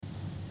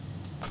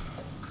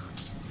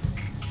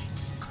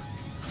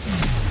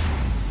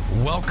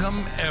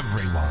Welcome,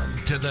 everyone,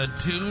 to the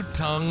Two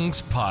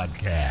Tongues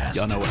Podcast.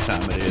 Y'all know what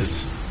time it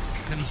is.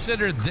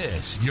 Consider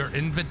this your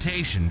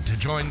invitation to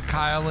join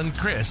Kyle and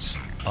Chris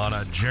on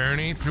a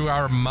journey through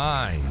our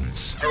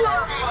minds.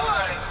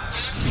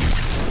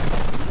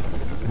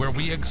 Where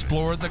we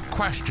explore the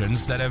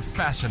questions that have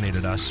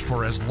fascinated us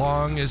for as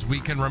long as we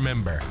can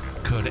remember.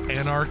 Could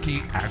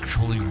anarchy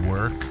actually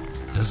work?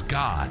 Does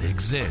God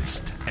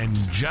exist? And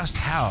just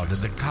how did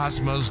the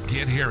cosmos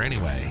get here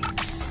anyway?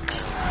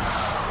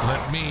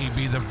 Let me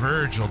be the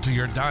Virgil to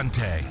your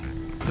Dante,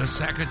 the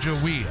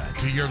Sacagawea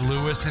to your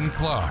Lewis and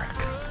Clark.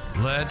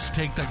 Let's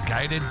take the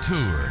guided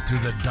tour through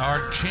the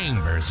dark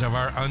chambers of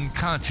our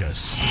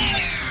unconscious,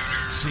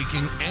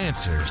 seeking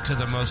answers to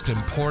the most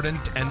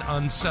important and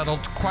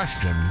unsettled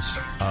questions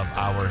of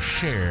our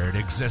shared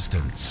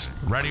existence.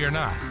 Ready or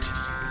not,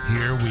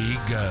 here we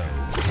go.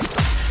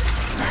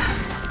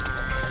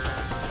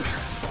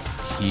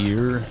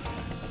 Here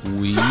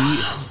we...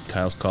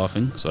 Kyle's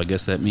coughing, so I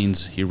guess that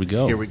means here we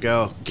go. Here we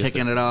go,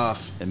 kicking it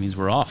off. That means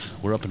we're off.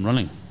 We're up and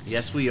running.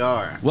 Yes, we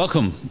are.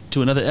 Welcome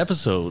to another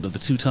episode of the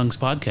Two Tongues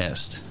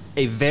Podcast.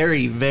 A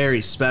very,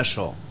 very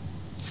special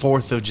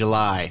 4th of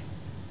July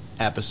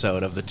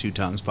episode of the Two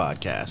Tongues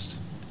Podcast.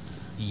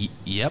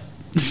 Yep.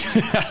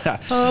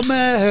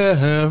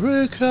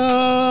 America.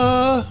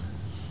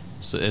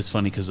 So it's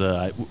funny because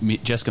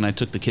Jessica and I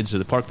took the kids to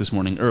the park this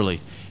morning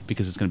early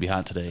because it's going to be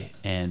hot today,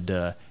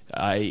 and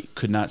I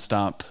could not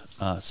stop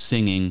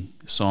singing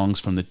songs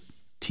from the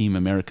Team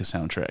America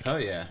soundtrack. Oh,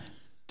 yeah.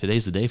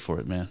 Today's the day for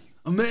it, man.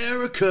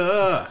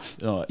 America.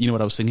 You know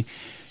what I was singing?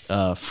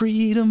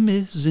 Freedom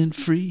isn't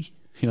free.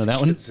 You know that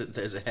one?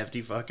 There's a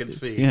hefty fucking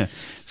fee. Yeah.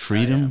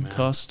 Freedom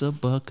cost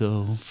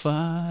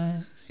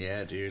 $1.05.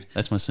 Yeah, dude.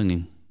 That's my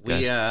singing.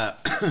 We, I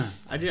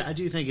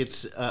do think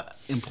it's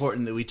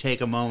important that we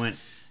take a moment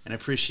and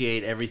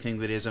appreciate everything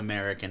that is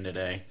American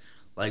today,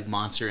 like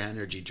Monster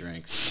Energy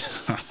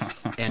drinks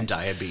and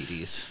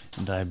diabetes.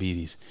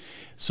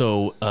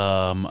 So,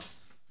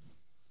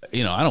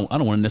 you know, I don't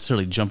want to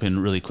necessarily jump in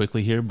really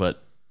quickly here,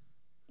 but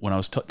when I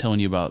was telling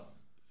you about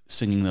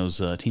singing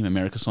those Team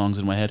America songs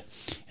in my head,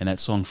 and that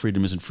song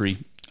 "Freedom Isn't Free,"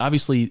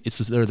 obviously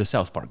they're the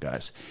South Park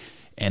guys,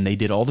 and they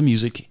did all the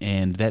music,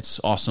 and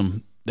that's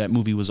awesome. That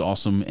movie was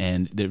awesome,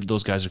 and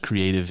those guys are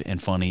creative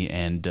and funny,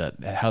 and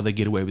how they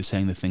get away with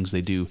saying the things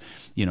they do,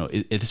 you know,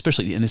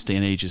 especially in this day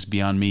and age, is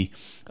beyond me.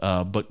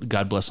 But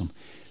God bless them.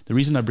 The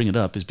reason I bring it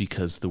up is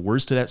because the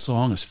words to that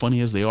song, as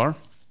funny as they are,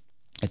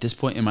 at this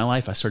point in my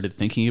life, I started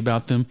thinking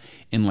about them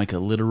in like a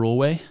literal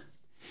way.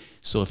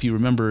 So if you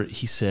remember,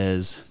 he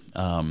says,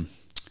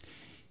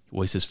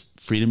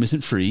 freedom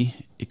isn't free.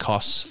 It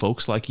costs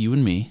folks like you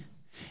and me.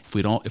 If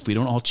we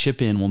don't all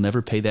chip in, we'll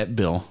never pay that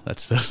bill.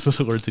 That's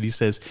the words that he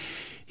says.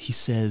 He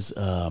says,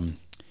 now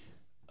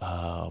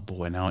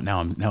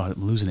I'm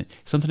losing it.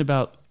 Something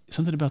about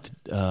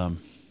the,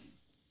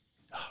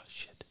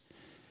 shit.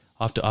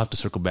 I'll have to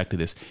circle back to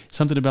this.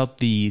 Something about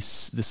the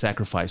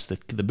sacrifice,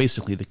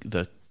 basically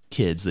the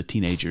kids, the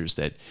teenagers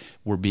that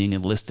were being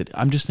enlisted.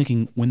 I'm just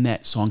thinking when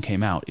that song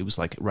came out, it was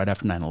like right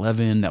after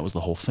 9/11. That was the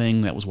whole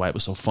thing. That was why it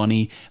was so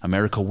funny.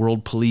 America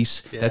World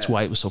Police. Yeah. That's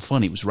why it was so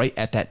funny. It was right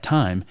at that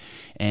time.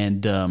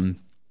 And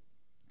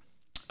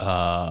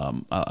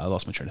I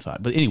lost my train of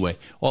thought. But anyway,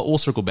 we'll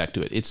circle back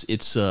to it.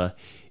 It's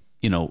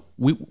you know,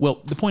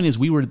 the point is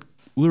we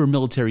were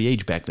military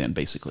age back then,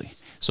 basically.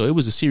 So it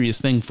was a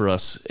serious thing for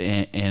us,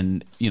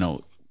 and you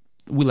know,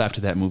 we laughed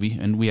at that movie,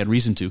 and we had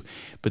reason to.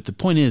 But the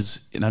point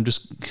is, and I'm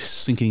just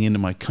sinking into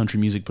my country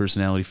music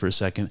personality for a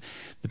second,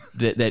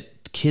 that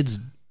kids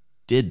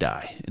did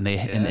die, and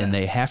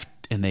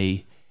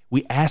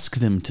we ask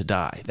them to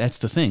die. That's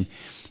the thing.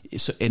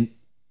 So, and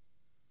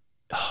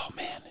oh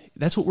man,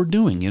 that's what we're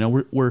doing. You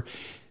know,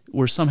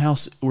 we're somehow.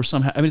 I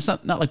mean, it's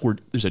not like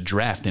there's a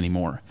draft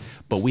anymore,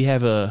 but we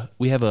have an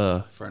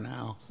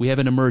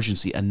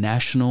emergency, a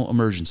national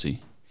emergency,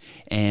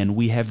 and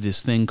we have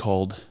this thing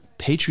called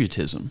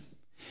patriotism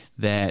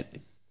that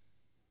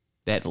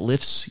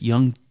lifts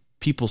young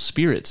people's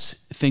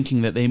spirits,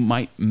 thinking that they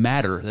might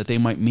matter, that they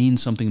might mean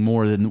something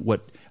more than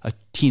what a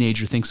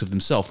teenager thinks of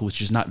themselves,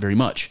 which is not very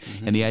much.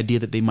 Mm-hmm. And the idea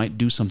that they might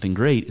do something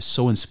great is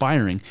so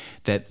inspiring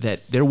that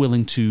they're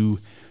willing to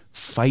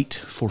fight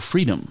for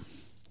freedom,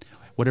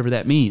 whatever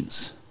that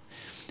means,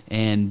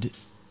 and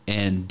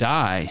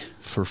die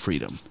for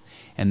freedom.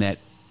 And that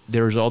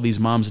there's all these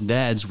moms and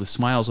dads with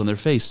smiles on their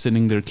face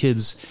sending their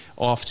kids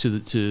off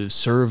to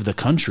serve the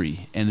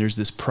country, and there's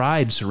this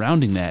pride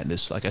surrounding that,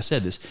 this, like I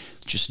said, this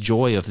just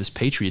joy of this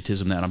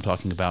patriotism that I'm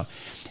talking about.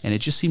 And it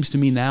just seems to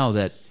me now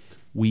that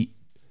and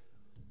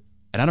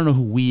I don't know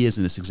who we is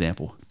in this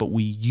example, but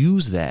we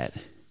use that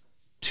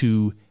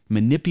to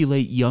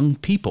manipulate young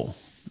people,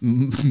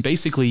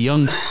 basically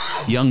young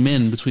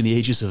men between the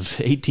ages of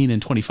 18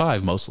 and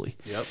 25 mostly.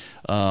 Yep.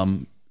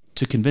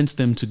 To convince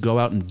them to go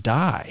out and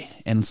die.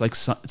 And it's like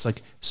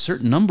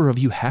certain number of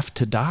you have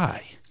to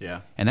die.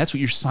 Yeah. And that's what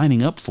you're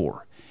signing up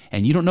for.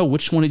 And you don't know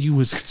which one of you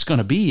it's going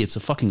to be. It's a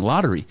fucking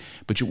lottery.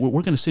 But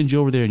we're going to send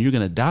you over there and you're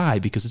going to die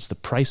because it's the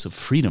price of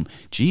freedom.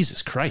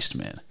 Jesus Christ,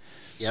 man.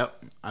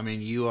 Yep. I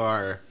mean, you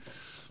are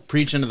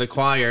preaching to the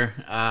choir.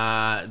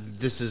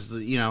 This is,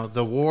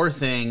 the war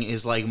thing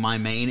is like my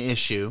main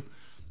issue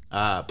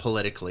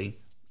politically.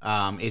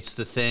 It's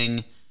the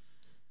thing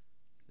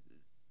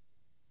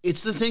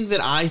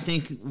that I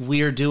think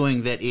we're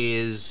doing that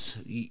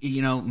is,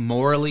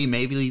 morally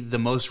maybe the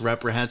most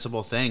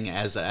reprehensible thing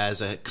as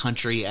a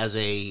country, as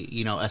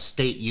a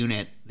state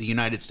unit, the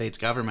United States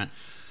government.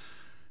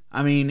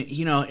 I mean,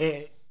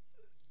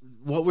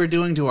 what we're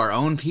doing to our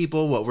own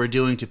people, what we're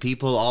doing to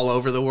people all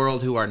over the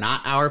world who are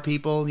not our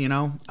people,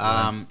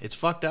 it's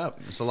fucked up.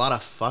 It's a lot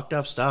of fucked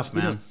up stuff,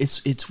 man.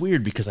 It's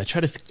weird because I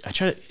try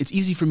to. It's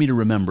easy for me to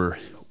remember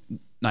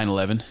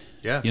 9/11.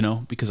 Yeah.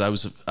 Because I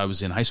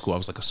was in high school. I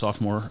was like a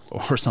sophomore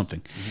or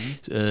something.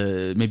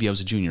 Mm-hmm. Maybe I was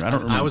a junior. I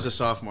don't remember. I was a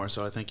sophomore,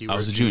 so I think you were I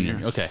was a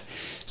junior. Okay.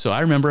 So I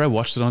remember I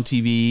watched it on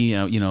TV,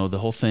 the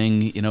whole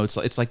thing,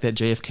 it's like that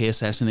JFK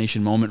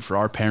assassination moment for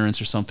our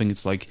parents or something.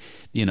 It's like,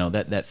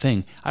 that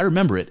thing. I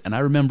remember it, and I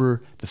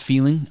remember the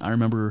feeling. I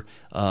remember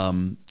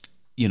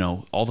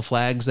all the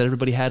flags that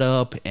everybody had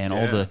up and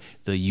all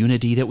the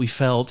unity that we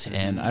felt.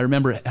 And I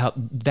remember how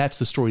that's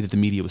the story that the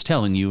media was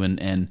telling you.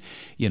 And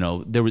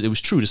it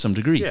was true to some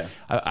degree. Yeah.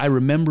 I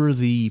remember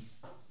the,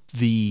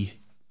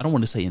 I don't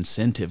want to say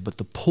incentive, but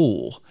the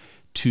pull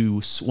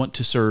to want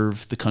to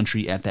serve the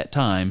country at that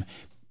time.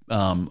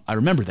 I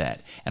remember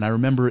that. And I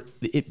remember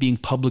it being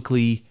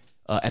publicly,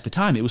 at the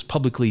time, it was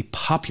publicly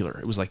popular.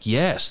 It was like,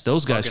 yes,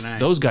 those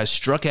guys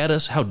struck at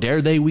us. How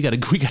dare they? We got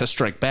to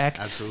strike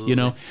back.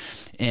 Absolutely.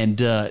 And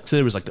so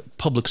there was like the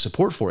public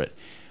support for it.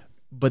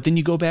 But then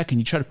you go back and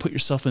you try to put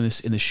yourself in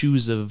the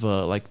shoes of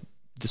like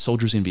the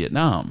soldiers in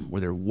Vietnam,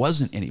 where there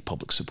wasn't any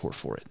public support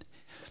for it.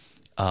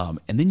 And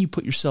then you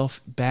put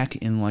yourself back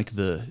in like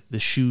the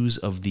shoes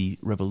of the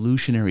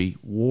Revolutionary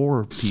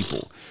War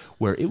people,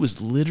 where it was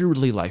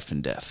literally life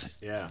and death.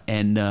 Yeah.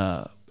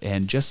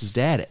 And Jess's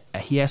dad,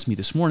 he asked me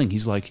this morning. He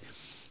was like,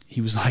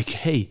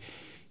 hey,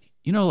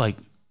 like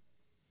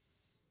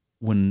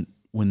when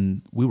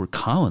we were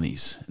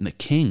colonies and the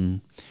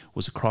king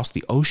was across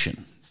the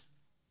ocean,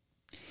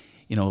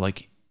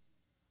 like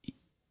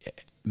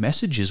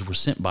messages were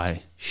sent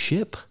by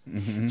ship.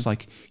 Mm-hmm. It's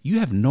like, you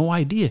have no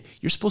idea.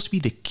 You're supposed to be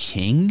the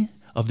king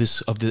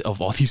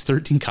of all these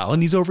 13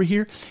 colonies over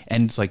here.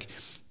 And it's like,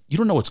 you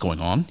don't know what's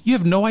going on. You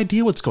have no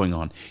idea what's going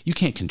on. You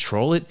can't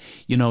control it.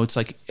 It's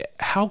like,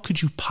 how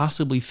could you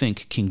possibly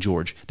think, King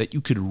George, that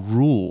you could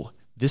rule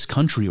this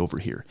country over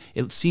here?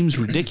 It seems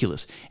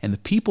ridiculous. And the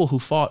people who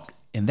fought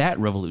in that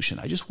revolution,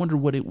 I just wonder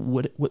what it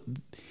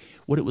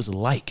was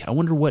like. I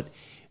wonder what,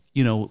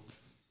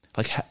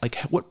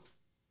 what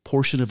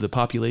portion of the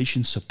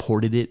population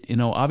supported it.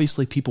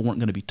 Obviously people weren't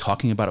going to be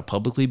talking about it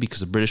publicly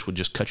because the British would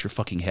just cut your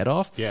fucking head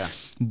off. Yeah.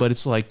 But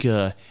it's like,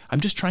 I'm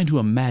just trying to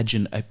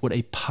imagine what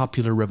a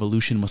popular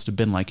revolution must have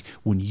been like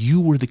when you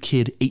were the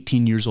kid,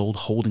 18 years old,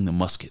 holding the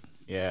musket.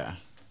 Yeah.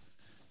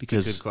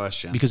 Because, good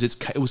question. Because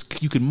it was,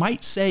 you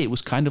might say it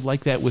was kind of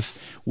like that with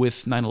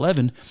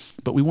 9/11,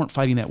 but we weren't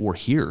fighting that war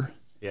here.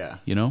 Yeah.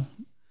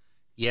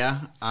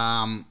 Yeah.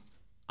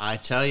 I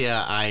tell you,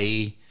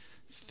 I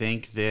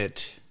think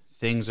that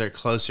things are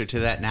closer to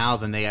that now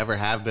than they ever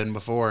have been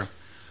before.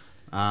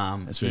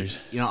 That's very...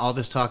 all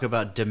this talk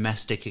about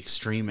domestic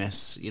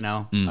extremists,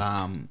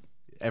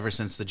 ever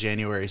since the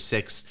January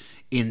 6th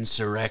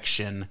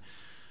insurrection.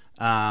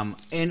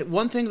 And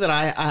one thing that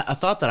I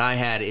thought that I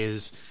had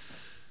is,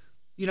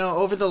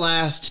 over the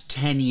last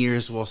 10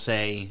 years, we'll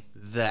say,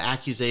 the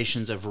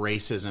accusations of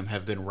racism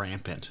have been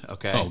rampant,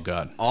 okay? Oh,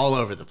 God. All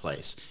over the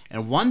place.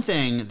 And one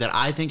thing that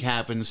I think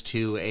happens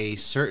to a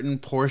certain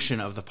portion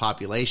of the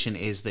population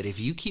is that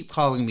if you keep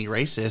calling me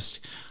racist,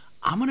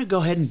 I'm going to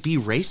go ahead and be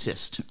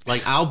racist.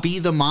 Like, I'll be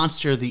the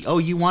monster.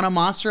 You want a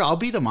monster? I'll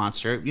be the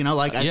monster.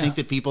 I think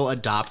that people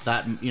adopt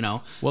that,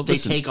 well, they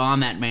take on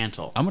that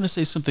mantle. I'm going to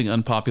say something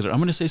unpopular. I'm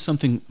going to say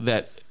something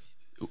that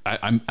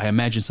I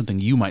imagine something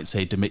you might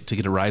say to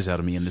get a rise out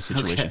of me in this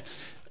situation. Okay.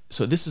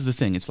 So this is the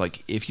thing. It's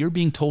like, if you're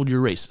being told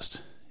you're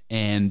racist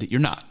and you're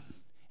not,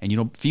 and you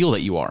don't feel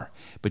that you are,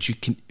 but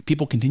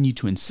people continue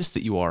to insist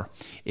that you are,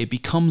 it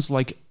becomes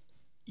like,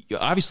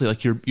 obviously,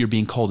 like you're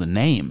being called a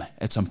name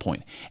at some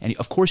point. And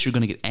of course you're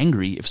going to get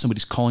angry if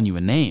somebody's calling you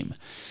a name.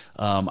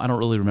 I don't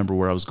really remember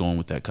where I was going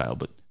with that, Kyle,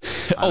 but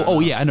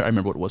yeah, I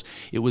remember what it was.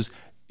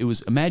 It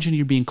was imagine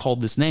you're being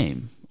called this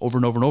name over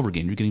and over and over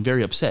again. You're getting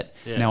very upset.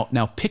 Yeah.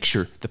 Now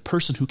picture the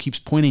person who keeps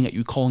pointing at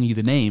you, calling you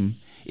the name,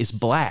 is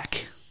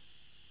black.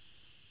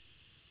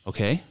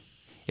 Okay?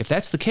 If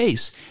that's the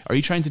case, are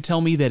you trying to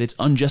tell me that it's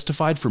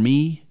unjustified for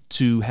me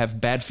to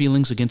have bad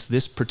feelings against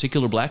this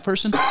particular black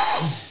person?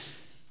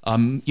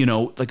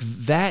 Like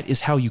that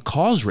is how you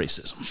cause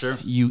racism. Sure.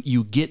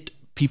 You get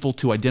people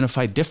to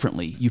identify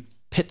differently. You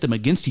pit them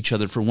against each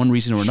other for one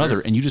reason or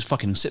another, and you just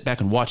fucking sit back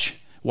and watch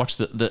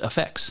the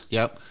effects.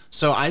 Yep.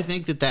 So I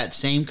think that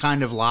same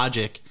kind of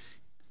logic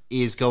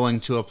is going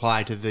to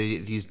apply to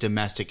these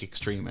domestic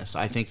extremists.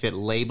 I think that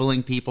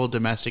labeling people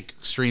domestic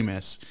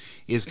extremists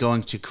is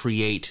going to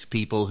create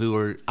people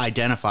who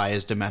identify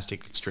as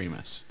domestic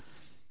extremists.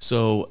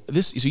 So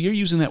you're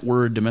using that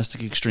word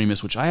domestic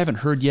extremist, which I haven't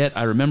heard yet.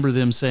 I remember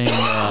them saying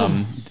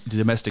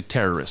domestic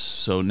terrorists.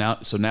 So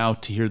now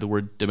to hear the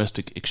word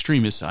domestic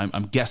extremist,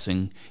 I'm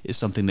guessing is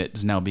something that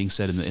is now being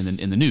said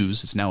in the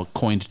news. It's now a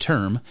coined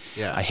term.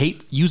 Yeah. I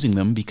hate using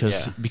them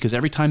because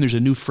every time there's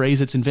a new phrase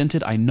that's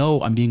invented, I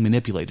know I'm being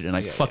manipulated, and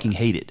I fucking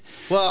hate it.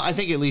 Well, I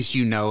think at least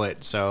you know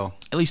it, so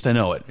at least I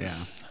know it. Yeah.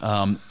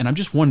 And I'm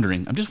just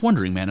wondering,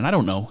 man, and I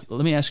don't know.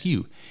 Let me ask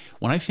you.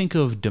 When I think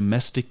of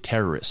domestic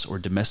terrorists or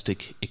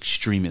domestic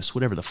extremists,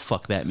 whatever the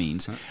fuck that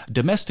means,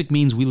 domestic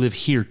means we live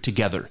here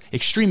together.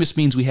 Extremist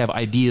means we have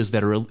ideas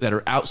that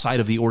are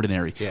outside of the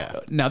ordinary. Yeah.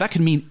 Now, that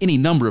can mean any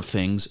number of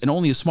things, and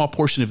only a small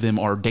portion of them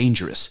are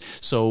dangerous.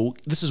 So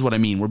this is what I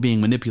mean. We're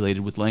being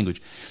manipulated with language.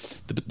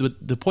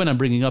 The point I'm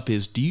bringing up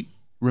is, do you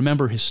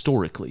remember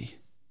historically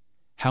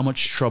how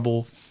much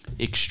trouble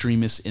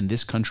extremists in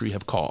this country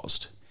have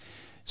caused?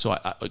 So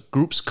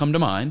groups come to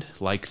mind,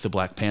 like the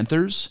Black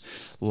Panthers,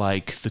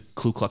 like the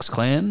Ku Klux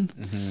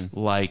Klan,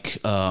 like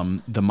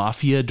the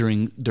Mafia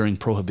during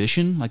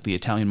Prohibition, like the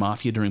Italian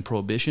Mafia during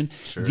Prohibition.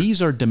 Sure.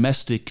 These are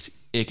domestic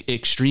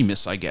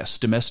extremists, I guess,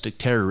 domestic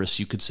terrorists,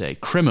 you could say,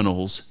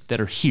 criminals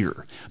that are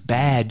here,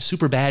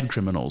 super bad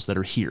criminals that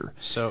are here.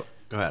 So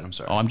go ahead. I'm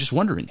sorry. I'm just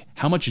wondering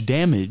how much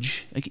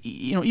damage,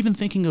 even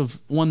thinking of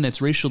one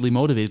that's racially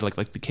motivated, like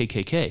the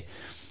KKK.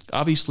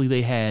 Obviously,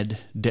 they had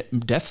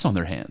deaths on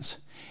their hands.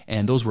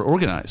 And those were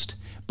organized.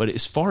 But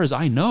as far as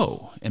I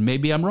know, and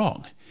maybe I'm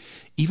wrong,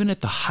 even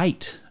at the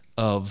height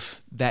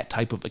of that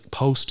type of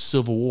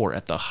post-Civil War,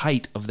 at the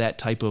height of that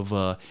type of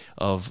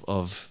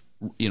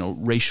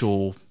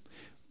racial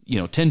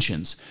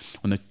tensions,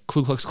 when the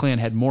Ku Klux Klan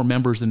had more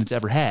members than it's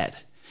ever had,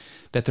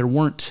 that there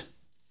weren't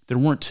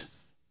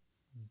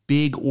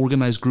big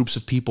organized groups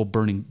of people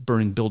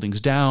burning buildings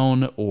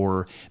down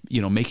or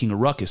making a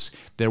ruckus.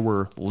 There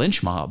were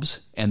lynch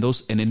mobs, and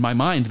in my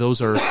mind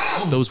those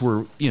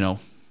were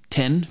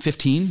 10,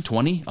 15,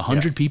 20,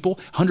 100 people.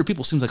 100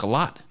 people seems like a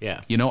lot.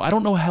 Yeah. I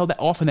don't know how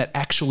often that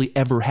actually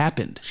ever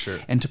happened. Sure.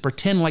 And to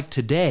pretend like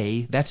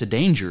today that's a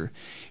danger,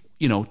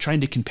 trying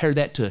to compare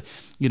that to,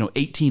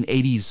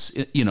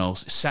 1880s,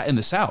 in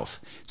the South.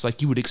 It's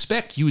like you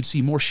would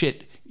see more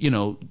shit,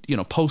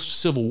 post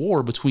Civil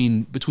War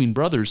between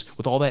brothers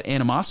with all that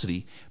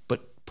animosity.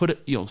 But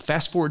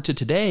fast forward to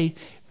today,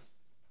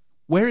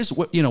 we're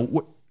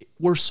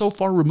so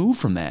far removed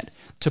from that.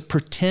 To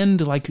pretend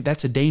like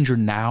that's a danger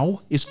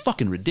now is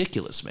fucking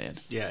ridiculous, man.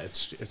 Yeah,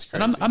 it's crazy.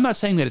 And I'm not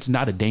saying that it's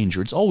not a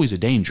danger. It's always a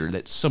danger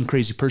that some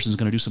crazy person is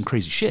going to do some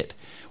crazy shit.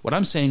 What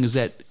I'm saying is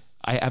that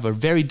I have a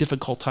very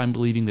difficult time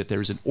believing that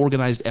there is an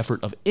organized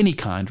effort of any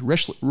kind,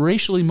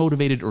 racially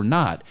motivated or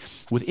not,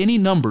 with any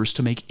numbers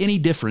to make any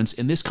difference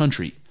in this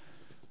country.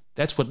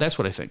 That's what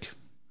I think.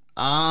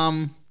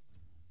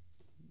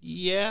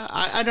 Yeah,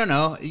 I don't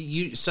know.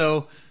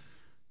 So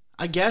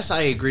I guess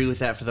I agree with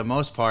that for the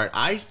most part.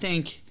 I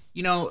think,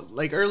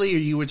 like earlier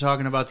you were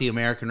talking about the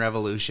American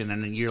Revolution,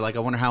 and you're like, I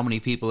wonder how many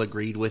people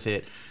agreed with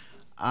it.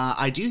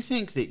 I do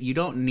think that you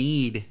don't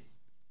need,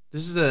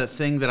 this is a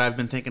thing that I've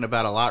been thinking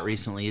about a lot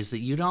recently, is that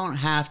you don't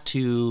have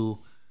to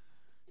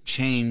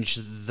change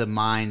the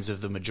minds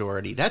of the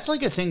majority. That's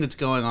like a thing that's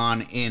going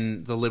on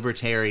in the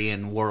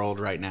libertarian world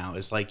right now.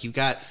 It's like you've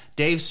got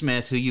Dave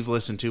Smith, who you've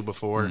listened to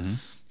before. Mm-hmm.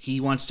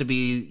 He wants to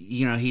be,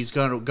 he's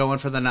going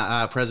for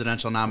the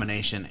presidential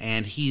nomination,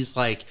 and he's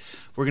like,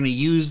 we're going to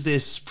use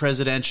this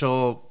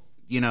presidential,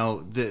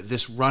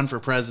 this run for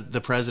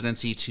the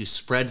presidency to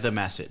spread the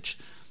message.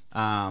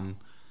 And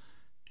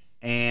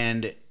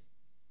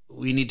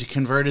we need to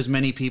convert as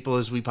many people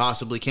as we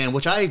possibly can,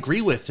 which I agree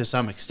with to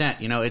some extent.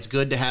 It's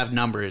good to have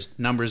numbers.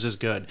 Numbers is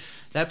good.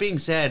 That being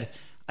said,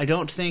 I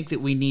don't think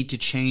that we need to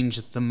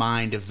change the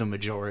mind of the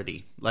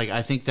majority. Like,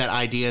 I think that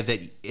idea that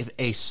if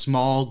a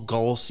small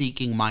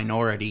goal-seeking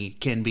minority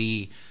can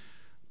be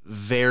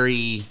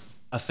very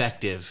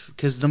effective,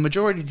 because the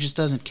majority just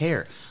doesn't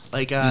care.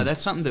 Like,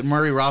 that's something that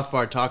Murray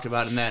Rothbard talked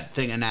about in that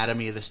thing,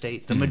 Anatomy of the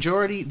State. The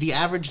majority, the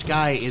average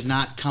guy is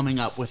not coming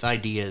up with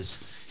ideas.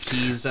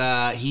 He's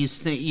not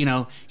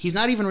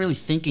even really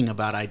thinking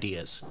about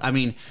ideas. I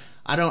mean,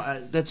 I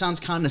don't. That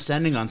sounds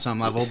condescending on some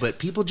level, but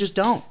people just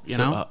don't. You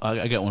know.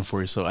 I got one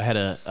for you. So I had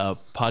a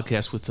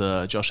podcast with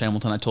Josh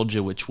Hamilton. I told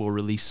you, which we'll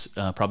release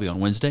probably on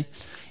Wednesday,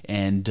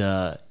 and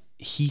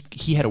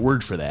he had a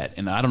word for that,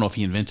 and I don't know if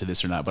he invented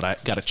this or not, but I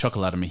got a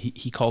chuckle out of him.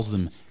 He calls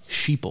them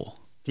sheeple.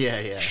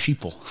 Yeah.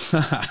 Sheeple.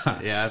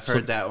 Yeah, I've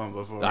heard that one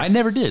before. I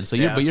never did. So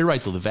but you're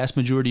right though. The vast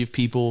majority of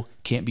people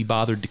can't be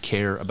bothered to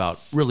care about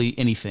really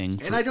anything.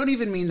 And I don't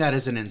even mean that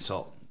as an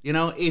insult.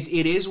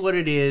 It is what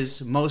it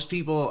is. Most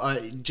people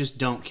just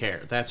don't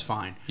care. That's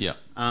fine. Yeah.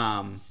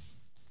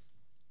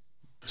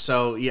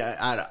 So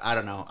yeah, I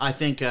don't know. I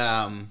think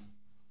I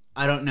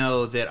don't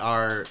know that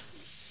our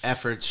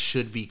efforts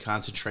should be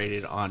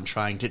concentrated on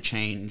trying to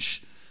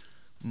change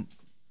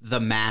the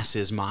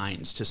masses'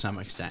 minds to some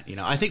extent.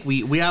 I think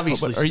we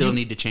obviously still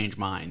need to change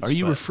minds. Are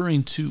you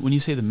referring to, when you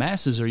say the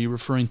masses, are you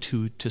referring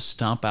to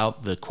stomp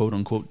out the quote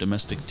unquote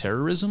domestic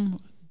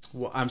terrorism?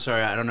 Well, I'm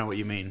sorry, I don't know what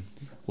you mean.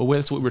 Well,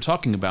 that's what we're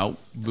talking about.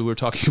 We were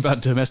talking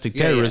about domestic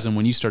terrorism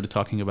when you started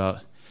talking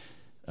about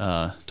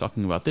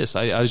this.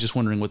 I was just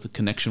wondering what the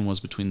connection was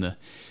between the.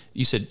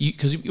 You said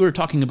because you were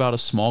talking about a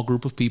small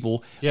group of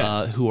people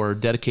who are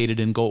dedicated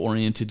and goal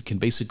oriented, can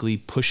basically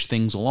push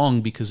things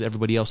along because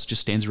everybody else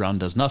just stands around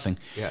and does nothing.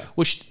 Yeah.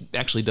 Which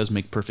actually does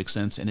make perfect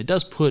sense, and it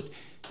does put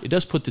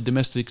the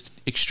domestic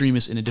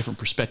extremists in a different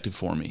perspective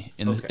for me,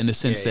 in the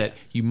sense that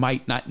you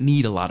might not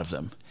need a lot of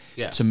them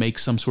to make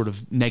some sort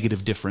of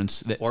negative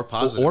difference or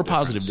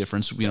positive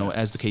difference, you know,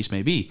 as the case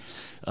may be.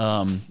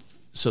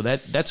 So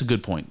that's a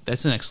good point.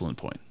 That's an excellent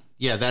point.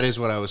 Yeah, that is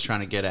what I was trying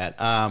to get at.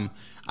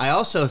 I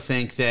also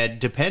think that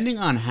depending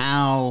on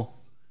how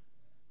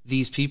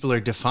these people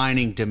are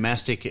defining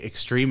domestic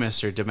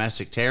extremists or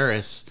domestic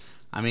terrorists,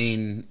 I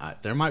mean,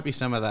 there might be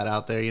some of that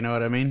out there. You know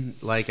what I mean?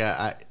 Like,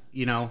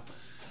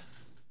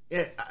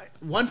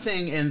 one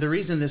thing, and the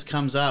reason this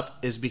comes up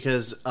is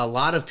because a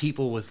lot of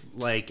people with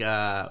like,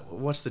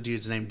 what's the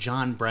dude's name?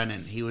 John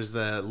Brennan. He was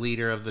the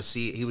leader of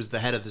he was the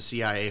head of the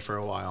CIA for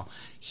a while.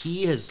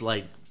 He has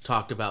like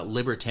talked about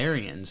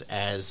libertarians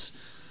as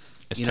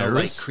you know,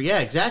 like,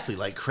 exactly,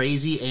 like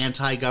crazy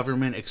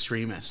anti-government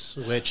extremists,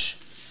 which,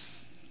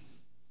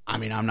 I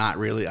mean, I'm not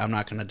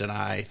going to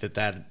deny that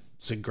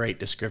that's a great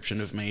description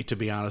of me, to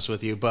be honest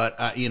with you, but,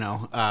 but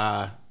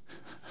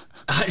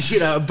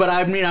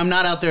I mean, I'm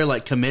not out there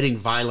like committing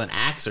violent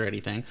acts or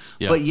anything,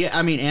 but yeah,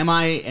 I mean, am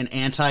I an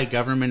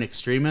anti-government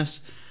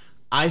extremist?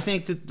 I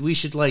think that we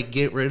should like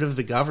get rid of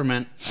the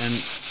government and,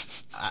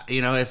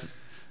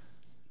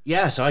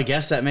 so I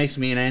guess that makes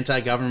me an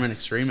anti-government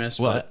extremist.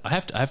 Well, I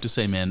have to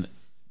say, man,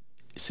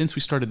 since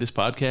we started this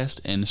podcast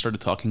and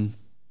started talking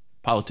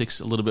politics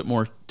a little bit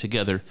more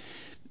together,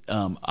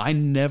 I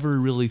never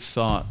really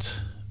thought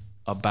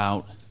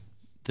about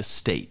the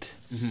state.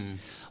 Mm-hmm.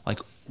 Like,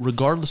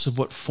 regardless of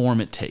what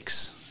form it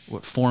takes,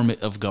 what form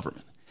of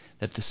government,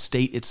 that the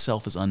state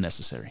itself is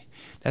unnecessary.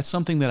 That's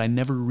something that I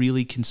never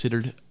really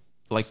considered,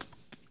 Yeah.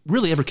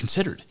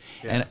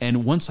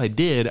 And once I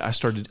did, I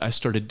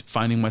started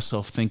finding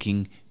myself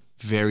thinking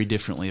very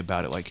differently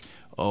about it. Like,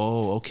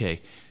 oh,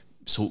 okay,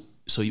 so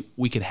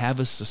we could have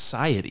a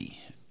society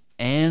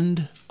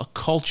and a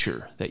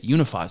culture that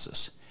unifies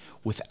us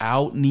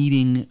without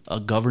needing a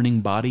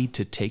governing body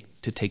to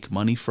take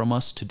money from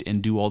us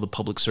and do all the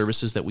public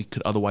services that we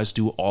could otherwise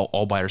do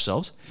all by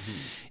ourselves. Mm-hmm.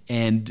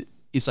 And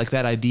it's like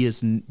that idea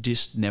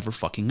just never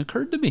fucking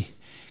occurred to me.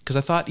 Because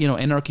I thought,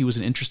 anarchy was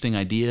an interesting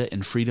idea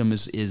and freedom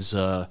is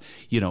a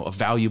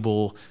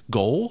valuable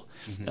goal.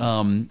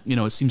 Mm-hmm.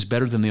 It seems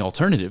better than the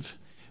alternative.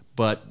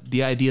 But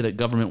the idea that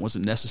government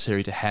wasn't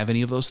necessary to have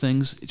any of those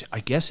things, I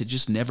guess it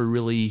just never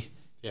really...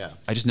 Yeah.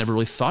 I just never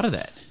really thought of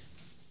that.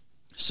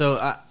 So,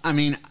 I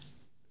mean,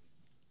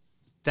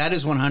 that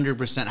is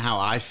 100% how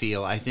I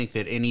feel. I think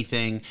that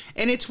anything...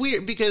 And it's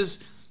weird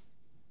because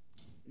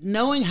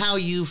knowing how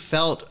you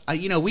felt...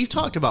 we've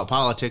talked about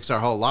politics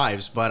our whole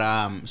lives,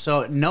 but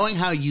so knowing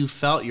how you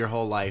felt your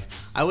whole life,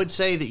 I would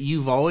say that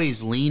you've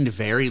always leaned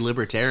very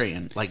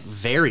libertarian, like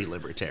very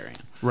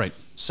libertarian. Right.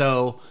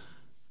 So...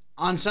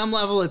 on some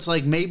level, it's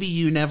like maybe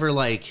you never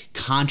like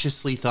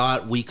consciously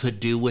thought we could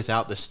do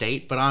without the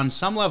state. But on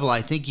some level,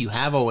 I think you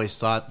have always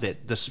thought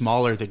that the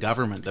smaller the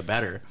government, the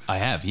better. I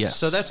have, yes.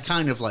 So that's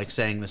kind of like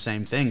saying the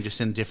same thing,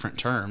 just in different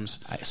terms.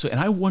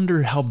 And I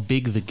wonder how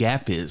big the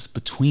gap is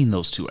between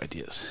those two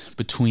ideas,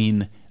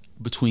 between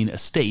a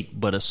state,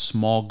 but a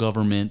small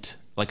government,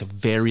 like a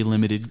very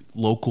limited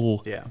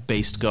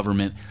local-based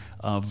government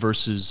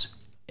versus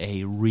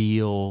a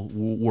real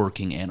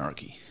working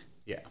anarchy.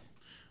 Yeah.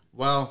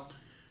 Well...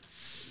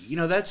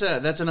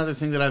 that's another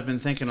thing that I've been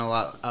thinking a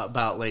lot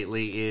about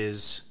lately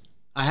is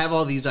I have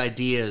all these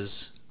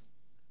ideas,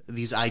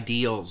 these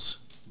ideals,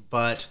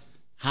 but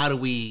how do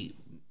we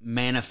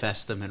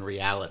manifest them in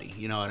reality?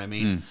 You know what I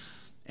mean?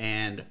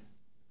 And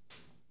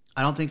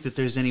I don't think that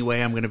there's any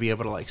way I'm going to be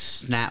able to like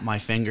snap my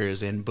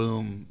fingers and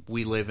boom,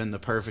 we live in the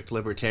perfect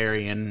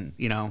libertarian,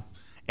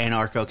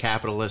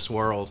 anarcho-capitalist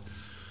world.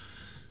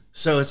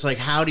 So it's like,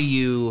 how do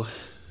you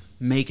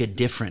make a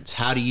difference?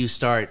 How do you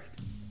start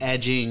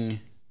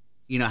edging...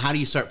 how do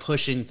you start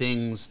pushing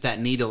that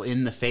needle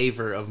in the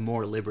favor of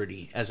more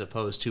liberty as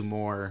opposed to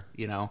more,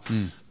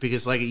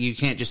 because like you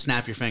can't just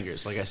snap your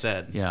fingers, like I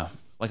said. Yeah.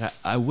 Like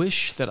I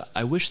wish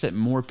that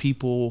more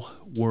people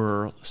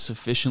were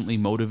sufficiently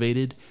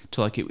motivated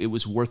to like it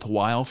was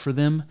worthwhile for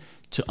them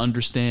to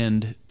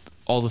understand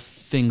all the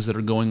things that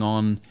are going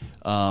on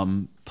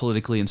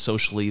politically and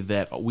socially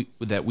that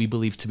we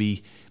believe to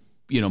be,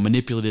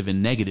 manipulative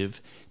and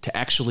negative, to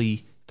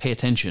actually pay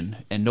attention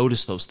and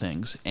notice those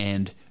things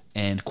and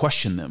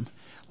question them.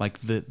 Like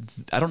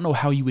I don't know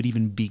how you would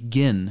even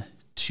begin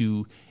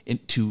to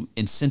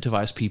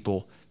incentivize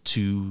people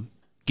to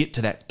get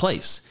to that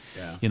place.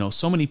 Yeah.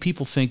 So many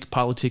people think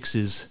politics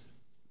is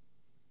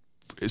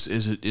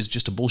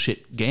just a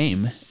bullshit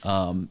game.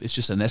 It's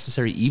just a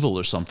necessary evil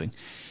or something.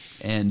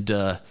 And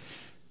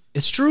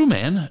it's true,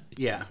 man.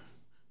 Yeah.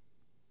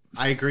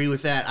 I agree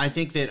with that. I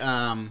think that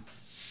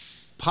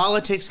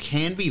politics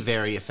can be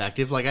very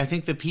effective. Like I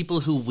think the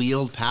people who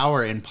wield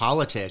power in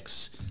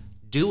politics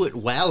do it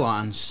well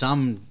on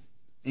some,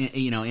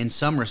 in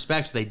some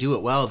respects. They do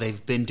it well.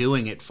 They've been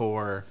doing it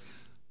for,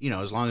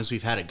 as long as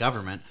we've had a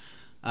government.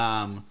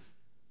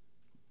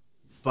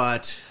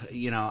 But,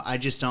 I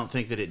just don't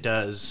think that it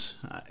does.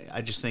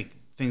 I just think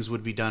things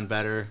would be done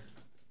better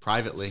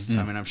privately.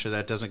 I mean, I'm sure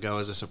that doesn't go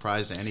as a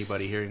surprise to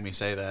anybody hearing me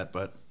say that,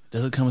 but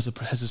doesn't come as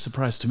a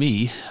surprise to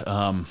me.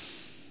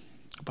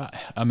 But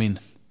I mean,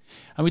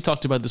 and we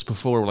talked about this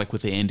before, like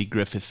with the Andy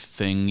Griffith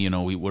thing,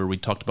 where we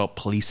talked about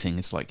policing.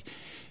 It's like,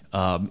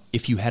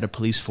 if you had a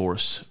police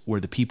force where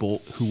the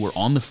people who were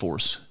on the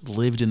force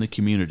lived in the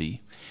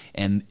community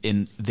and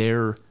in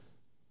their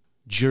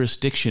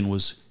jurisdiction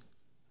was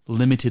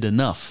limited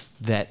enough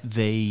that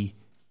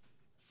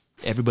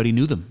everybody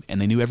knew them and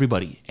they knew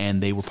everybody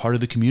and they were part of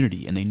the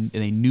community and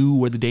they knew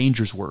where the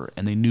dangers were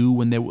and they knew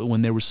when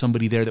there was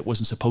somebody there that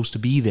wasn't supposed to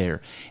be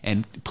there,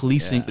 and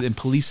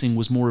policing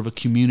was more of a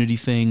community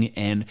thing,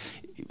 and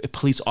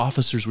police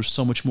officers were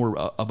so much more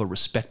of a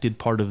respected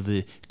part of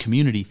the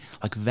community.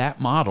 Like that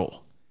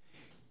model,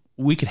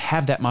 we could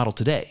have that model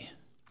today.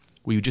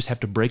 We would just have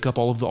to break up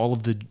all of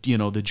the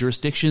the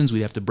jurisdictions.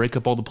 We'd have to break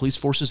up all the police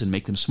forces and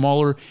make them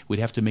smaller. We'd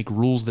have to make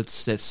rules that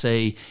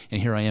say,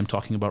 and here I am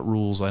talking about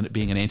rules,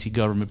 being an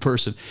anti-government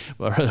person,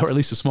 or at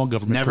least a small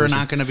government person. Never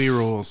not going to be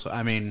rules.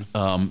 I mean,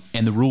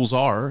 and the rules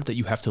are that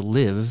you have to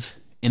live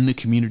in the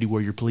community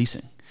where you're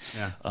policing.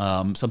 Yeah.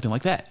 Something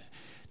like that.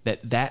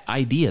 That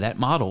idea, that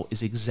model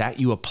is exact.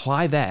 You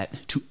apply that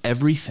to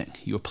everything.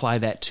 You apply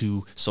that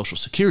to Social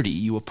Security.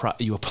 You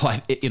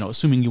apply,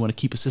 assuming you want to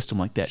keep a system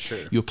like that. Sure.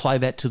 You apply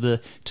that to the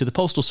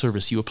Postal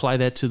Service. You apply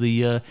that to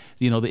the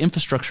the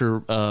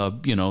infrastructure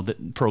the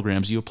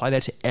programs. You apply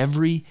that to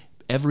every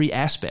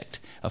aspect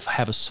of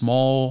have a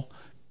small,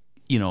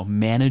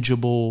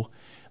 manageable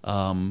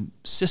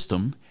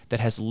system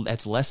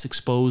that's less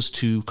exposed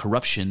to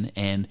corruption.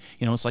 And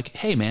it's like,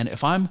 hey man,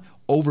 if I'm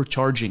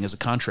overcharging as a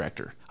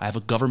contractor, I have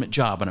a government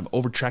job and I'm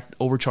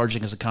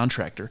overcharging as a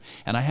contractor,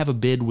 and I have a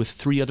bid with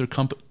 3 other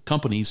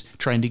companies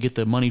trying to get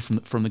the money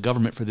from the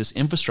government for this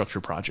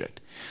infrastructure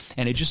project,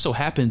 and it just so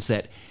happens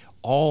that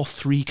all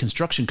 3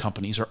 construction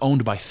companies are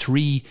owned by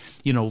 3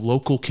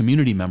 local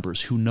community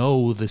members who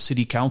know the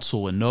city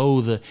council and know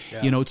the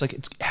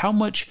it's how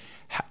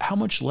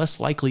much less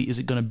likely is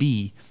it going to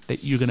be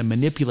that you're going to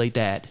manipulate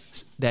that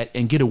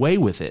and get away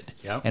with it,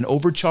 yep, and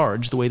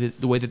overcharge the way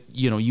that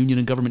union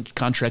and government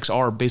contracts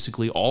are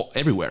basically all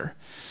everywhere.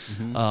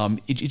 Mm-hmm.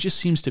 It just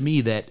seems to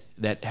me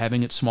that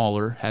having it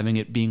smaller, having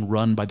it being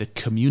run by the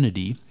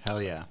community,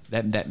 hell yeah,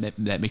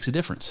 that makes a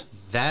difference.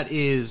 That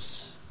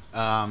is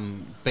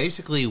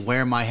basically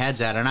where my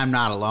head's at, and I'm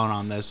not alone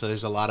on this. So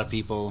there's a lot of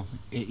people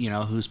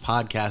whose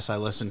podcasts I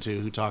listen to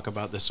who talk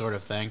about this sort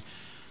of thing.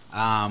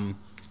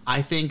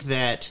 I think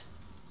that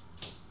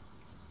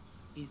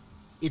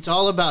it's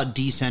all about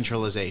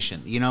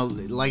decentralization.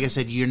 Like I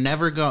said,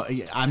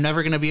 I'm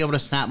never going to be able to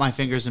snap my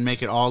fingers and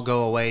make it all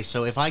go away.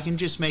 So if I can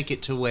just make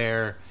it to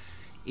where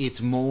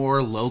it's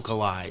more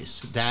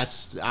localized,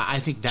 I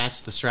think that's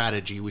the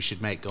strategy we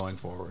should make going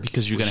forward.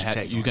 Because you're going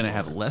to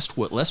have less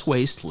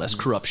waste, less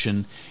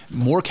corruption,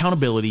 more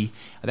accountability.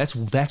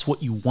 That's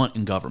what you want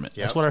in government.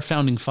 Yep. That's what our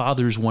founding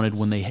fathers wanted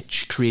when they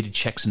created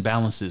checks and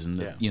balances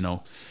and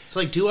It's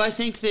like, do I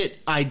think that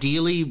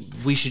ideally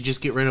we should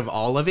just get rid of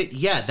all of it?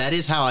 Yeah, that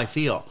is how I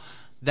feel.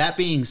 That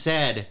being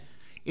said,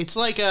 it's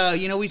like,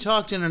 we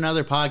talked in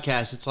another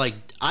podcast. It's like,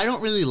 I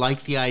don't really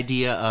like the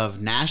idea of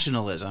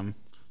nationalism.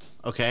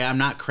 Okay, I'm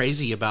not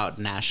crazy about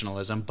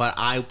nationalism, but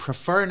I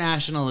prefer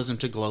nationalism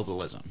to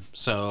globalism.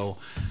 So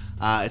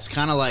it's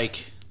kind of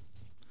like,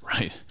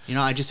 right?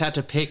 I just have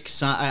to pick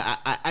some.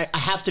 I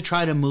have to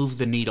try to move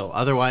the needle.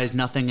 Otherwise,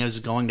 nothing is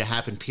going to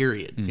happen.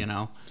 Period.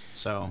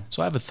 So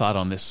I have a thought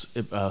on this.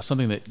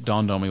 Something that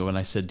dawned on me when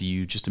I said to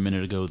you just a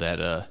minute ago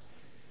that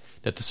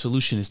the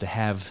solution is to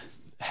have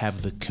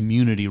the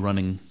community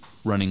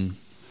running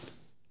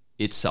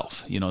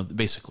itself.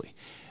 Basically.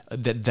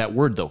 That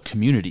word though,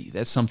 community,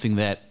 that's something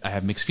that I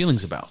have mixed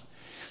feelings about.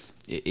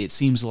 It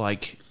seems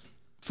like,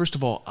 first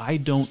of all, I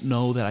don't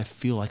know that I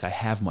feel like I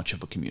have much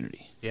of a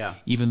community. Yeah.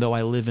 Even though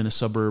I live in a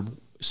suburb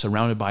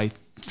surrounded by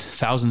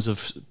thousands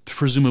of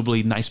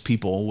presumably nice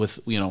people with,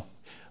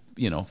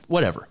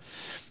 whatever.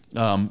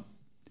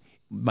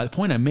 My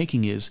point I'm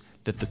making is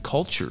that the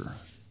culture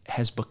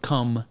has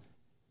become,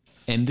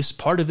 and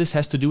part of this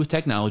has to do with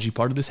technology,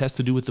 part of this has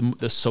to do with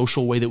the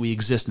social way that we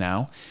exist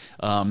now.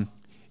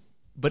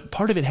 But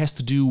part of it has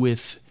to do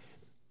with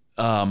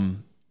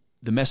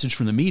the message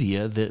from the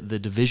media, the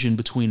division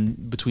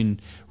between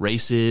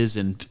races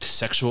and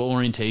sexual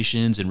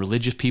orientations and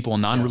religious people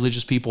and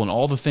non-religious people and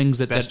all the things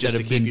that have been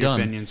done. Keep your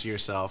opinions to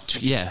yourself.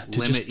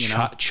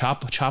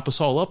 Chop us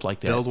all up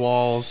like that. Build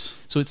walls.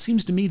 So it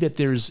seems to me that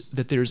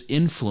there's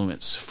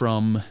influence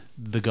from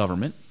the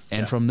government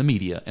and from the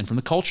media and from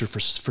the culture for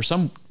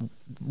some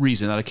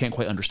reason that I can't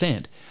quite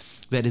understand,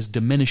 that is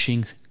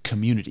diminishing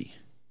community.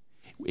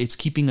 It's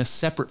keeping us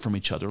separate from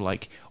each other.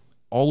 Like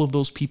all of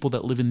those people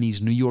that live in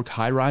these New York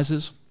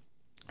high-rises,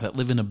 that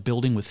live in a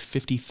building with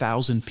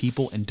 50,000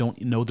 people and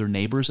don't know their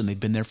neighbors, and they've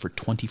been there for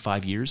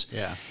 25 years.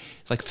 Yeah.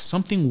 It's like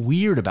something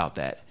weird about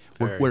that.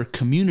 Where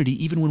community,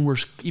 even when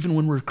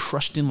we're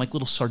crushed in like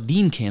little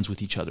sardine cans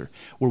with each other,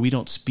 where we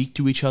don't speak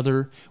to each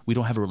other, we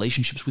don't have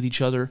relationships with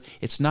each other,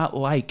 it's not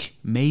like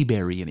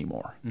Mayberry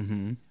anymore.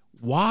 Mm-hmm.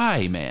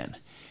 Why, man?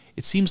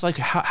 It seems like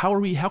how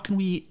can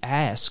we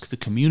ask the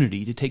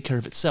community to take care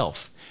of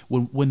itself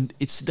when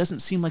it doesn't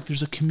seem like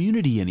there's a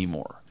community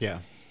anymore? Yeah.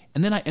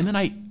 And then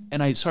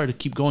I sorry to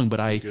keep going, but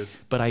I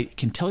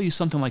can tell you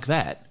something like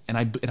that, and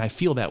I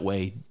feel that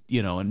way,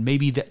 and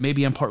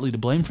maybe I'm partly to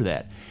blame for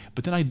that.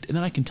 But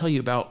then I can tell you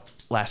about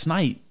last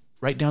night,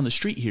 right down the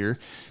street here,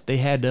 they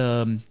had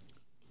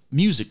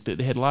music.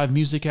 They had live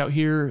music out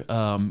here.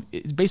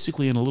 It's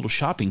basically in a little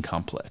shopping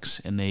complex,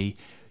 and they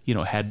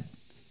had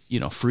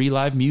free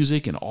live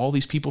music, and all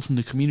these people from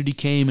the community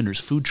came, and there's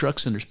food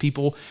trucks and there's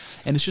people,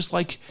 and it's just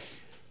like,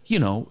 it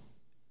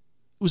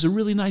was a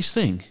really nice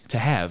thing to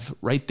have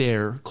right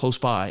there close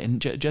by. And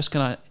Jessica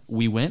and I,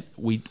 we went,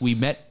 we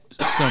met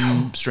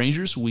some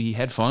strangers, we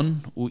had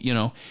fun,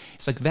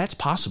 it's like that's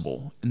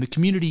possible. And the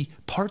community,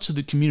 parts of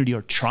the community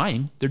are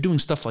trying, they're doing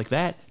stuff like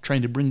that,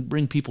 trying to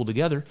bring people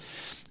together.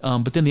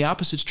 But then the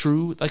opposite's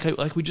true,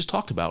 like we just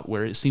talked about,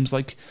 where it seems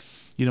like,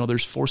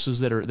 there's forces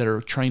that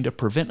are trying to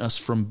prevent us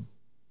from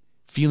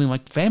feeling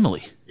like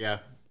family. Yeah.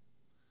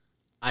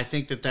 I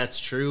think that's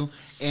true.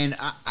 And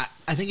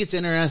I think it's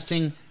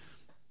interesting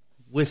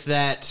with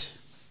that,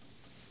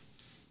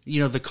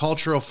 the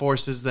cultural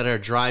forces that are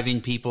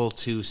driving people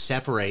to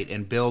separate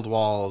and build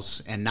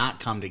walls and not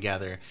come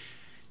together.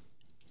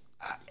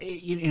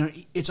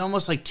 It's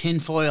almost like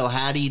tinfoil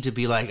hatty to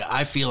be like,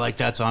 I feel like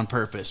that's on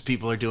purpose.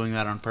 People are doing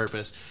that on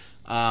purpose.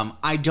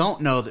 I don't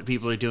know that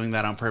people are doing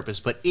that on purpose,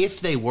 but if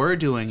they were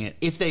doing it,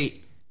 if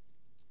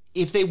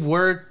they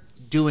were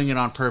doing it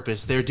on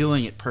purpose, they're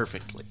doing it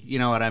perfectly. You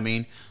know what I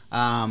mean?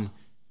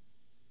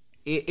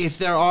 If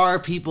there are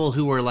people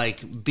who are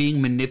like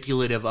being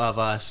manipulative of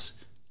us,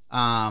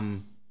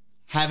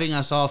 having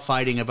us all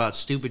fighting about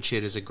stupid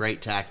shit is a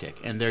great tactic,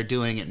 and they're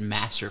doing it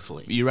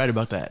masterfully. You're right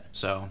about that.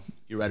 So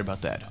you're right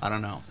about that. I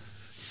don't know.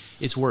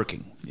 It's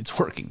working.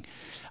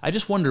 I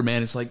just wonder,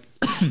 man, it's like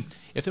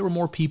if there were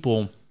more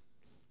people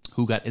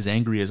who got as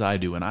angry as I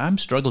do, and I'm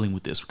struggling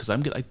with this because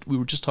we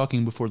were just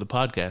talking before the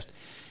podcast,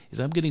 is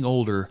I'm getting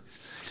older,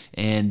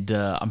 and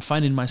I'm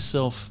finding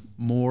myself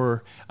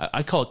more,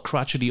 I call it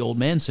crotchety old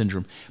man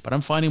syndrome, but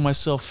I'm finding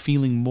myself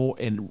feeling more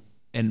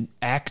and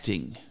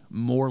acting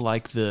more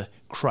like the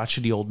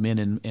crotchety old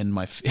men in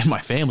my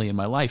family, in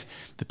my life,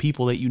 the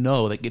people that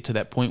that get to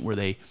that point where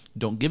they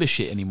don't give a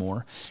shit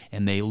anymore,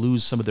 and they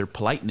lose some of their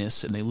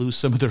politeness, and they lose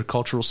some of their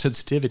cultural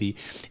sensitivity,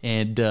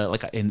 and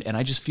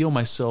I just feel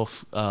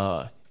myself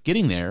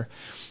getting there.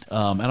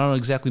 I don't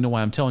exactly know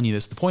why I'm telling you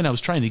this. The point I was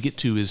trying to get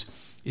to is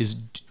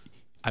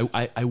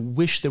I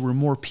wish there were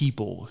more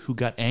people who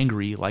got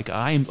angry like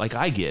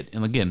I get.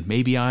 And again,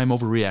 maybe I'm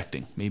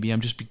overreacting. Maybe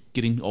I'm just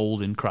getting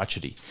old and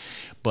crotchety.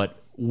 But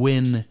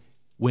when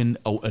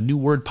a new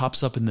word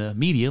pops up in the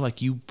media,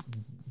 like you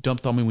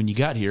dumped on me when you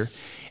got here,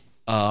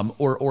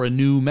 or a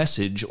new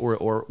message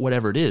or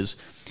whatever it is,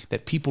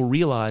 that people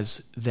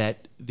realize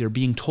that they're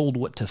being told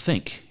what to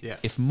think. Yeah.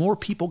 If more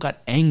people got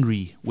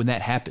angry when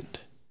that happened,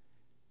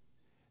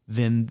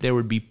 then there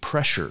would be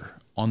pressure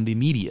on the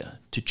media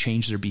to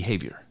change their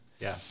behavior.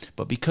 Yeah.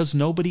 But because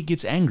nobody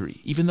gets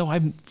angry, even though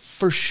I'm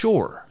for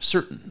sure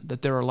certain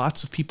that there are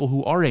lots of people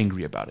who are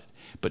angry about it,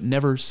 but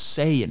never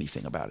say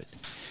anything about it.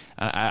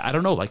 I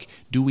don't know. Like,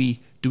 do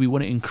we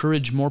want to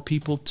encourage more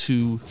people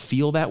to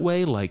feel that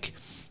way? Like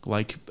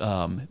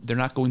they're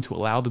not going to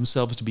allow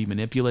themselves to be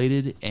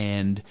manipulated,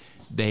 and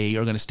they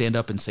are going to stand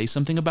up and say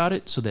something about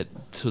it, so that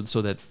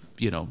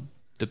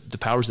the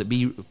powers that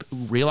be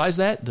realize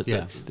that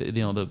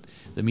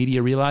the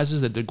media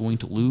realizes that they're going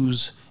to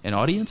lose an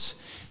audience.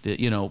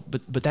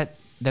 But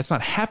that's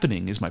not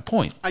happening, is my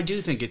point. I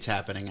do think it's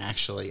happening,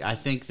 actually. I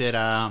think that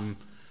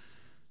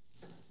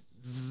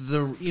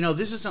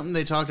this is something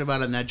they talked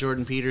about in that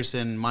Jordan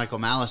Peterson, Michael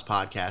Malice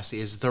podcast,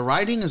 is the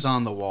writing is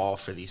on the wall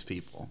for these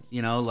people.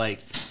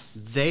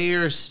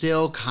 They're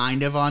still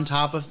kind of on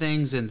top of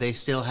things, and they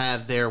still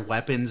have their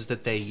weapons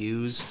that they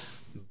use,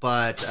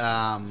 but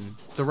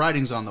the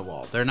writing's on the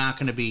wall. They're not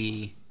going to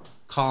be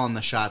calling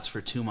the shots for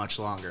too much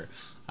longer.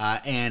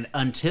 And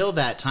until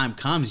that time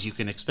comes, you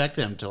can expect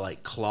them to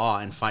like claw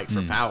and fight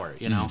for power,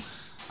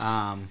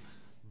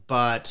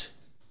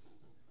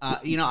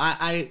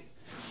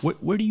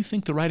 Where do you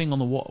think the writing on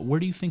the wall? Where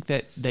do you think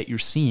that you're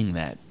seeing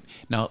that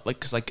now?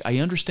 Because I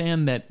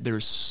understand that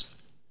there's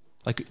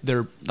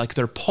there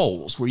are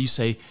polls where you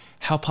say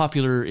how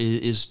popular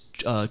is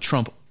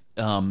Trump.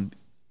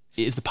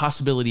 Is the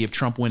possibility of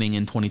Trump winning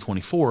in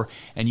 2024,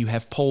 and you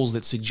have polls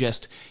that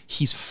suggest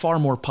he's far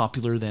more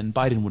popular than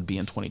Biden would be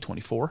in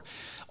 2024,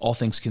 all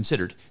things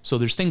considered. So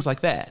there's things like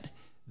that.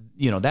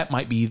 That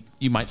might be,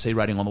 you might say,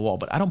 writing on the wall,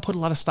 but I don't put a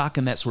lot of stock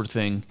in that sort of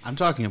thing. I'm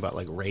talking about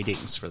like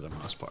ratings for the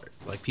most part.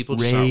 Like people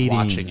just aren't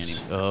watching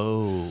anymore.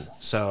 Oh.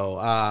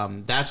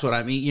 So that's what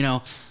I mean.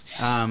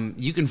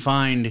 You can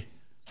find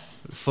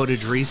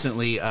footage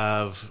recently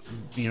of,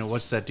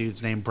 what's that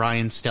dude's name?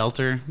 Brian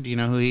Stelter. Do you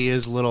know who he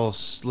is? Little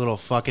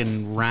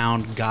fucking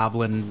round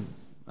goblin.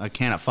 I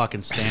cannot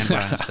fucking stand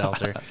Brian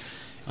Stelter.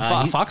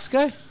 Fox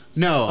guy?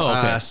 No,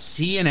 okay.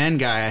 CNN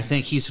guy. I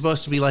think he's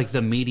supposed to be like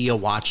the media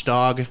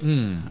watchdog.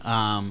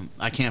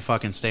 I can't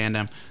fucking stand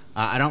him.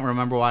 I don't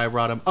remember why I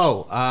brought him.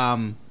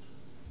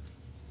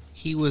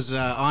 He was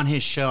on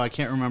his show. I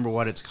can't remember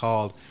what it's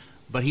called,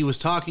 but he was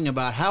talking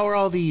about how are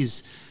all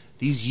these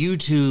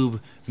YouTube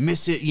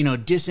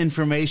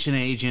disinformation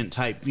agent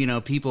type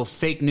people,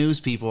 fake news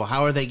people.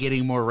 How are they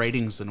getting more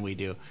ratings than we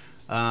do?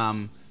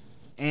 And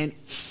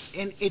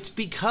it's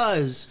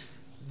because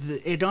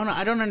I don't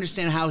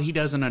understand how he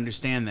doesn't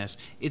understand this.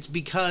 It's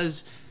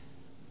because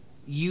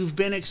you've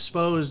been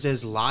exposed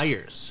as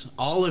liars.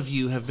 All of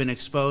you have been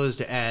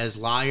exposed as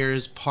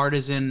liars,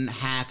 partisan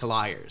hack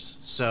liars.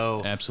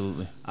 So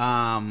absolutely.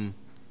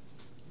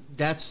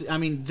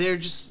 They're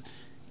just,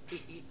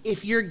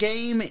 if your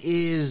game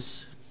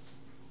is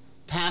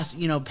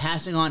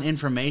passing on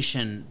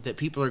information that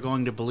people are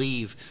going to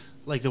believe,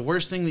 like the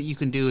worst thing that you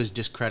can do is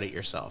discredit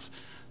yourself.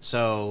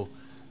 So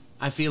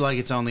I feel like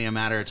it's only a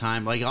matter of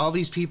time. Like all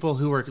these people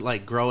who are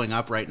like growing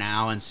up right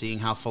now and seeing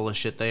how full of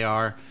shit they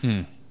are,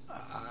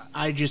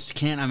 I just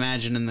can't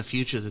imagine in the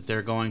future that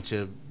they're going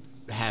to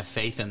have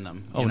faith in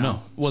them.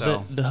 No.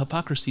 Well, the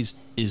hypocrisy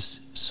is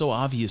so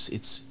obvious.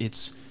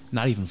 It's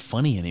not even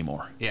funny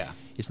anymore. Yeah.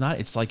 It's not.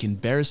 It's like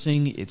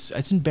embarrassing.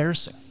 It's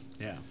embarrassing.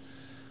 Yeah.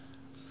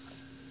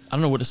 I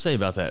don't know what to say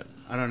about that.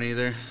 I don't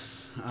either.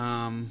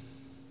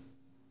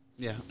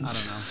 Yeah, I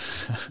don't know.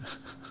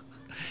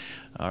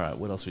 All right,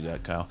 what else we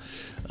got, Kyle?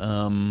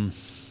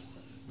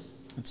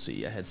 Let's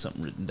see. I had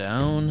something written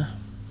down.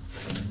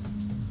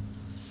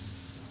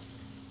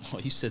 Oh,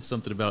 you said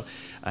something about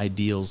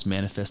ideals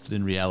manifested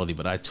in reality,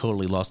 but I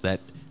totally lost that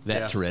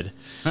thread.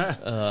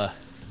 Yeah.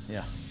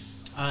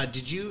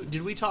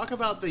 Did we talk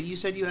about that? You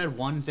said you had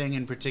one thing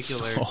in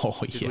particular. Oh,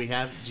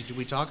 yeah. Did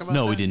we talk about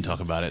No, that? we didn't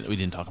talk about it.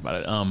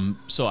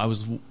 So I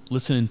was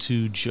listening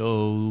to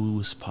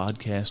Joe's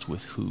podcast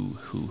with who?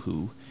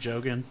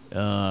 Jogan.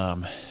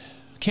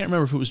 Can't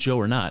remember if it was Joe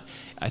or not.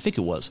 I think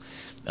it was.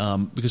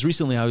 Because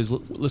recently I was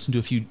listening to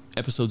a few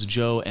episodes of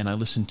Joe, and I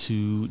listened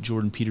to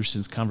Jordan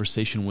Peterson's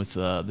conversation with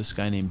this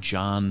guy named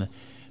John,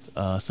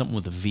 something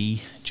with a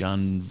V.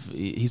 John,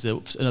 he's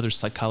another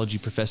psychology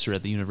professor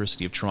at the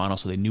University of Toronto,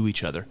 so they knew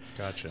each other.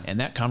 Gotcha. And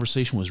that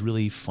conversation was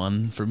really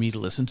fun for me to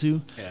listen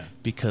to,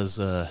 because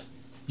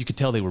you could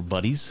tell they were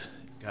buddies.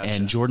 Gotcha.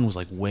 And Jordan was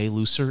like way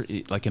looser,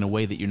 like in a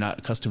way that you're not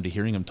accustomed to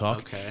hearing him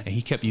talk. Okay. And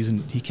he kept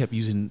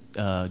using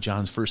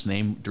John's first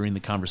name during the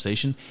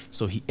conversation.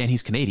 So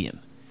he's Canadian.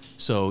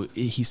 So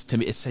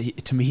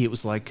to me it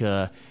was like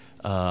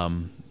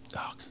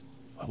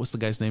what's the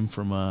guy's name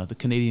from the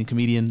Canadian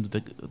comedian,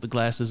 the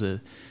glasses?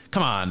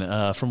 Come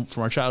on, from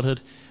our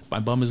childhood. My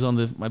bum is on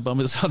the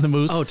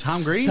moose. Oh,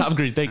 Tom Green. Tom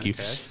Green, thank you.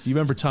 Okay. Do you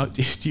remember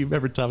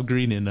Tom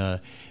Green in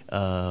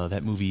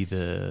that movie?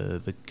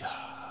 The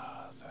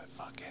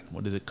fucking,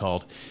 what is it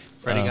called?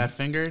 Freddy Got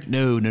Fingered?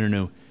 No.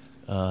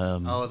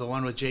 The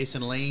one with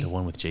Jason Lee. The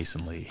one with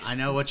Jason Lee. I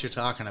know what you're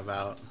talking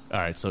about. All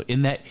right, so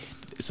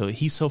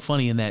he's so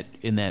funny in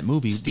that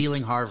movie.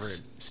 Stealing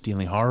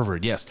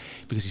Harvard, yes,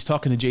 because he's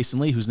talking to Jason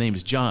Lee, whose name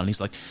is John. And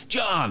he's like,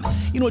 John,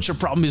 you know what your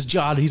problem is,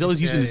 John? And he's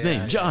always using his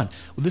name, John.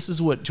 Well, this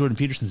is what Jordan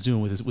Peterson's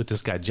doing with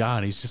this guy,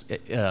 John. He's just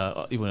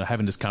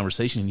having this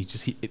conversation, and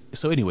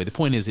so anyway, the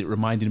point is, it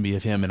reminded me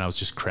of him, and I was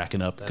just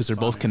cracking up because they're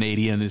both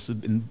Canadian.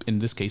 In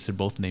this case, they're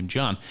both named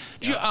John.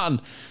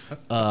 John.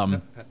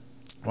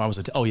 Why was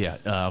it?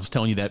 I was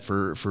telling you that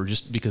for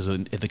just because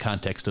in the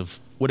context of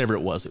whatever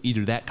it was,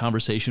 either that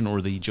conversation or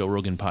the Joe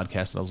Rogan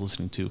podcast that I was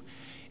listening to,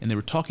 and they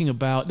were talking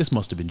about, this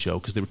must have been Joe,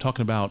 because they were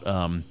talking about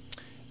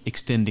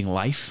extending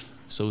life.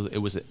 So it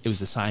was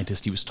the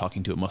scientist he was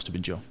talking to. It must have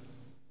been Joe,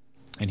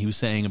 and he was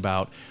saying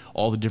about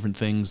all the different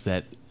things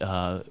that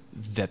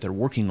they're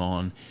working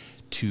on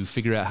to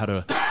figure out how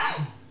to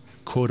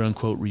quote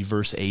unquote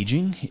reverse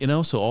aging,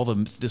 so all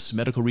this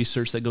medical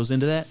research that goes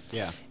into that.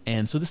 Yeah.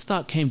 And so this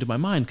thought came to my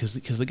mind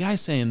because the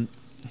guy's saying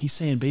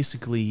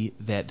basically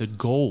that the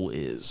goal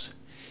is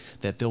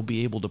that they'll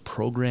be able to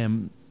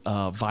program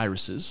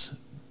viruses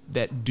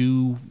that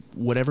do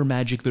whatever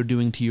magic they're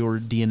doing to your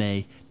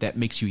DNA that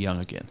makes you young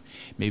again.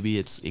 Maybe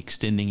it's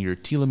extending your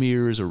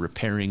telomeres or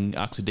repairing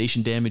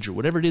oxidation damage or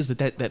whatever it is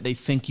that they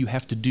think you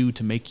have to do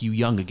to make you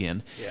young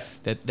again.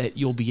 Yeah. That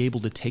you'll be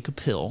able to take a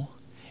pill,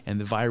 and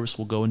the virus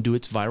will go and do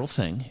its viral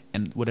thing,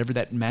 and whatever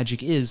that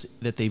magic is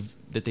that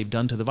they've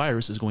done to the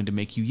virus is going to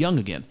make you young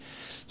again.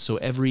 So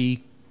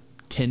every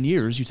 10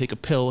 years you take a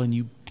pill and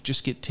you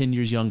just get 10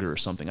 years younger or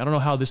something. I don't know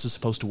how this is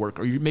supposed to work,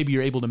 or maybe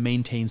you're able to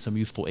maintain some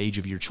youthful age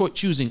of your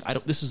choosing.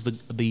 This is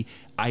the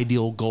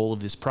ideal goal of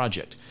this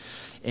project.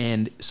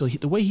 And so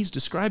the way he's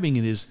describing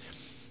it is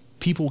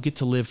people get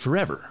to live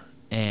forever,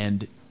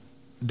 and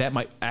that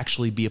might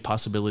actually be a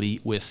possibility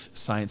with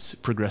science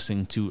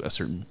progressing to a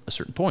certain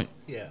point.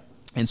 Yeah.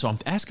 And so I'm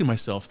asking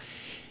myself,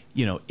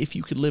 if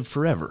you could live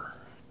forever,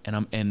 and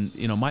I'm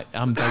like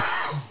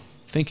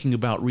thinking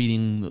about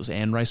reading those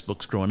Anne Rice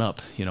books growing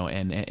up,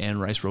 and Anne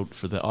Rice wrote,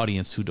 for the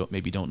audience who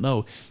don't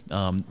know,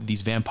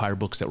 these vampire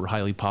books that were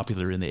highly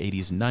popular in the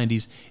 80s and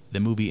 90s. The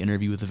movie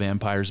Interview with the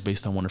Vampire is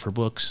based on one of her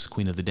books.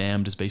 Queen of the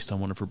Damned is based on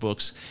one of her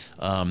books.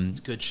 It's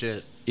good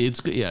shit. It's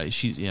good.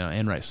 Yeah,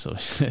 Anne Rice. So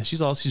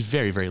she's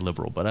very, very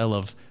liberal, but I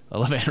love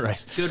Anne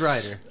Rice. Good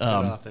writer, good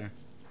author.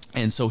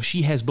 And so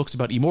she has books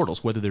about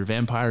immortals, whether they're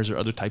vampires or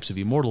other types of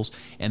immortals.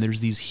 And there's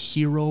these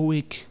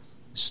heroic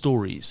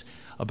stories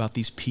about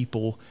these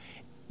people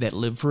that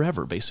live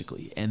forever,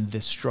 basically, and the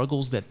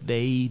struggles that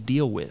they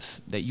deal with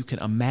that you can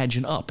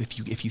imagine up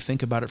if you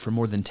think about it for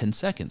more than 10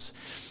 seconds.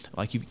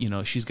 Like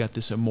she's got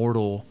this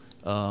immortal.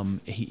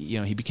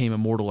 He became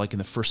immortal like in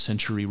the 1st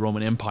century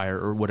Roman Empire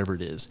or whatever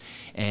it is,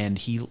 and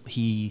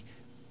he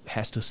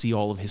has to see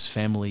all of his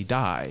family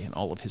die and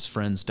all of his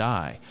friends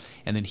die,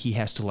 and then he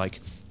has to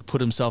like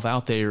put himself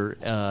out there,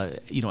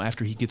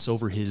 after he gets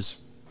over his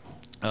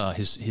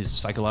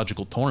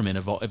psychological torment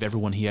of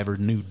everyone he ever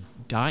knew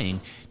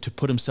dying, to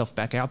put himself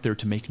back out there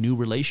to make new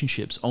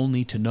relationships,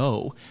 only to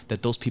know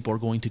that those people are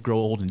going to grow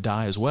old and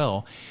die as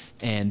well.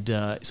 And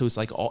so it's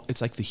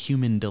like the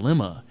human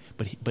dilemma,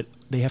 but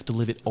they have to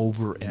live it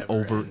over and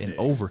over and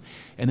over.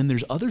 And then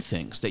there's other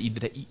things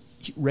that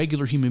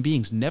regular human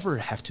beings never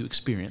have to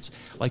experience,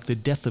 like the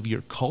death of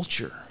your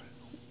culture,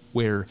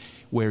 where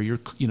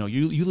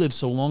you live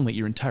so long that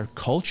your entire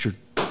culture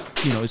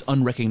is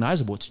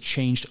unrecognizable. It's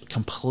changed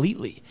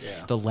completely.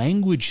 Yeah. The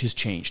language has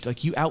changed.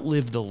 Like you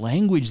outlived the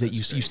language that you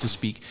used to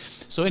speak.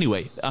 So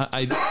anyway,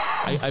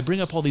 I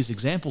bring up all these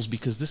examples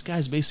because this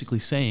guy's basically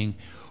saying,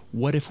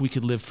 what if we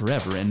could live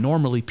forever? And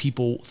normally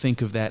people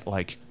think of that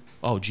like,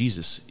 oh,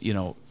 Jesus,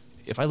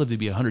 if I live to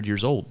be 100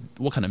 years old,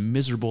 what kind of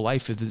miserable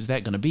life is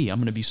that going to be? I'm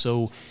going to be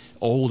so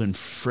old and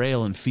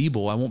frail and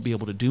feeble. I won't be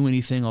able to do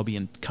anything. I'll be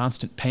in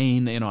constant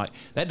pain.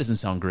 That doesn't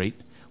sound great.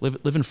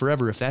 Living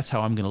forever, if that's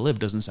how I'm going to live,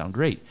 doesn't sound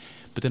great.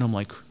 But then I'm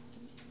like,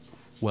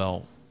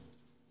 well,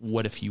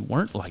 what if you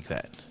weren't like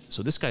that?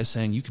 So this guy's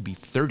saying you could be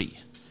 30,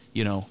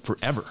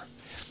 forever.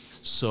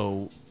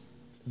 So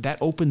that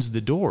opens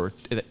the door.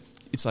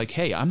 It's like,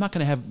 hey, I'm not going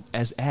to have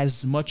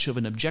as much of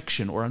an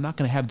objection, or I'm not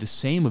going to have the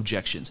same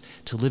objections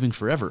to living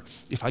forever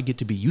if I get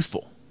to be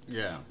youthful.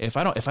 Yeah. If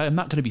I'm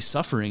not going to be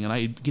suffering and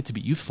I get to be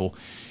youthful,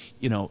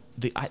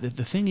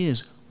 the thing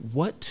is,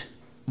 what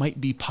might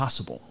be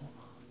possible?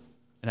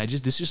 And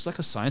this is just like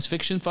a science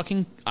fiction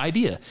fucking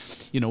idea,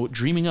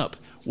 dreaming up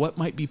what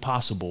might be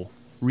possible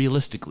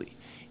realistically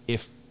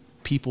if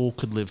people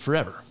could live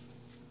forever.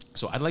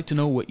 So I'd like to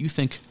know what you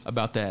think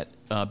about that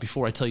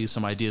before I tell you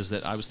some ideas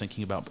that I was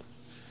thinking about.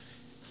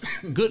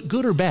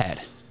 Good or bad?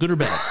 Good or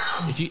bad?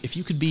 If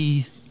you could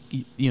be,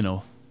 the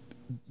you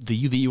that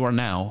you are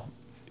now,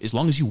 as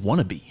long as you want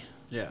to be.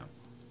 Yeah.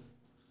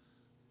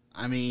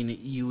 I mean,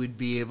 you would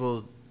be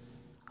able.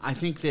 I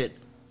think that.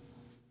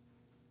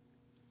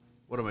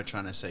 What am I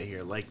trying to say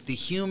here? Like the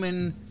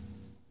human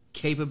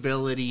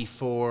capability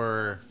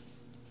for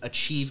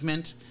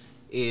achievement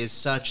is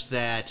such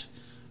that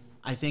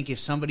I think if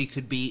somebody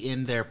could be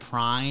in their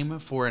prime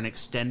for an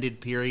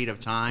extended period of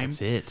time,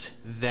 that's it.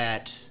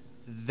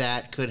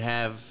 That could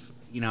have,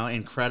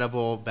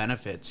 incredible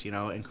benefits,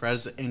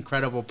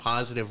 incredible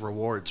positive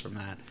rewards from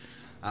that.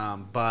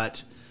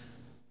 But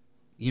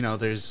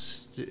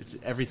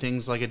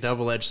everything's like a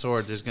double-edged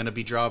sword. There's going to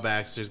be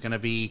drawbacks. There's going to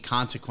be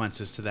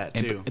consequences to that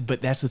too.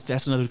 But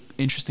that's another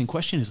interesting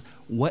question: is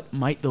what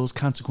might those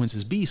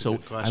consequences be? So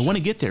I want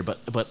to get there, but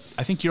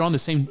I think you're on the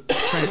same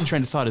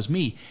train of thought as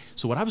me.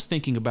 So what I was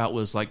thinking about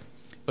was like,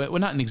 well,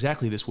 not in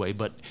exactly this way,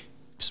 but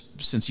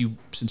since you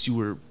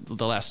were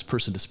the last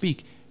person to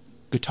speak,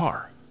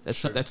 guitar.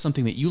 That's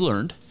something that you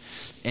learned,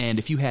 and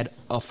if you had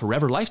a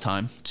forever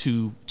lifetime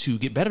to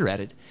get better at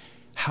it,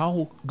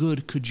 how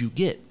good could you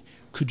get?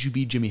 Could you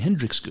be Jimi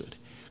Hendrix good?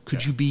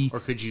 Could you be... Or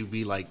could you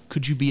be like...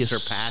 Could you be a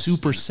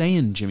Super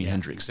Saiyan Jimi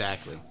Hendrix?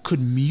 Exactly. Could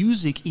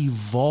music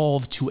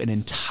evolve to an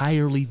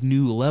entirely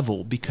new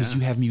level because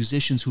you have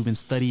musicians who've been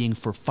studying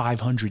for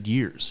 500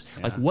 years?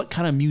 Yeah. Like, what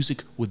kind of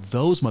music would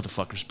those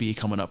motherfuckers be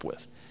coming up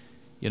with?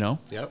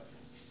 Yep.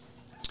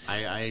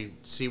 I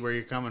see where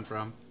you're coming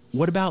from.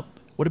 What about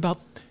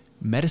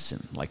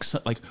medicine,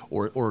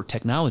 or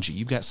technology?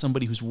 You've got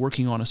somebody who's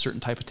working on a certain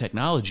type of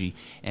technology,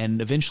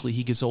 and eventually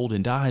he gets old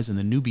and dies, and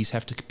the newbies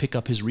have to pick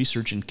up his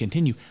research and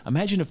continue.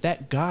 Imagine if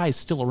that guy's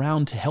still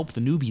around to help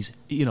the newbies,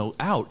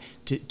 out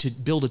to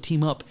build a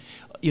team up.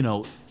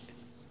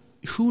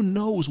 Who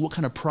knows what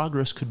kind of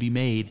progress could be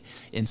made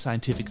in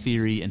scientific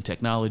theory and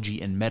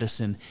technology and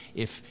medicine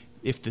if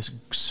the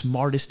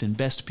smartest and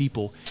best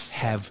people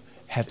have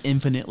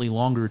infinitely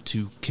longer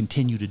to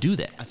continue to do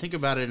that. I think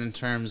about it in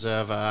terms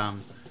of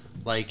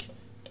what's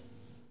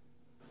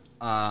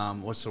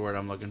the word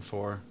I'm looking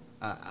for?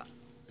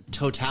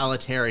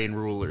 Totalitarian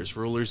rulers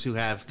who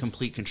have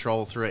complete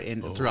control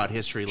throughout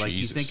history. Like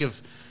Jesus. You think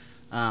of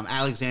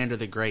Alexander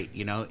the Great.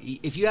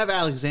 If you have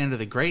Alexander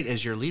the Great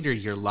as your leader,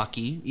 you're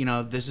lucky.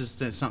 This is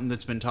something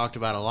that's been talked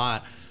about a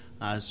lot.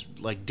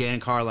 Like Dan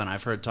Carlin,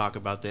 I've heard talk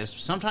about this.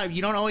 Sometimes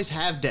you don't always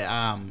have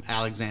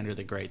Alexander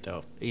the Great,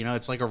 though.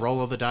 It's like a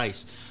roll of the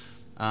dice.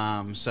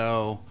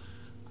 So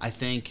I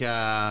think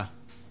I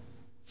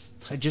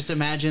just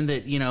imagine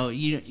that,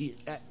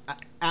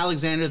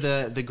 Alexander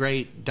the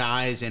Great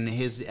dies and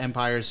his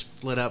empire is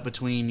split up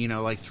between,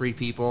 like 3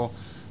 people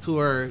who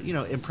are,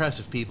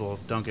 impressive people,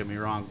 don't get me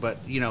wrong, but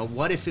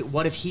what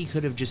if he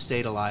could have just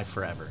stayed alive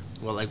forever?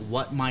 Well, like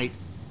what might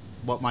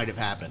have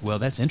happened? Well,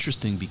 that's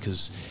interesting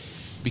because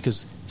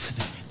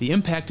the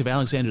impact of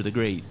Alexander the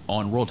Great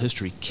on world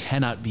history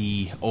cannot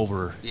be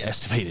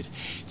overestimated.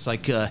 Yeah. It's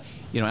like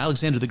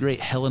Alexander the Great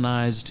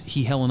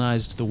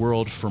Hellenized the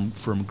world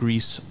from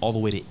Greece all the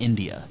way to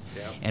India.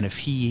 Yeah. And if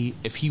he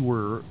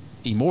were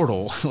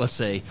immortal, let's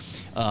say,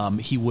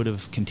 he would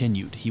have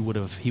continued. He would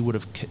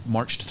have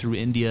marched through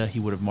India. He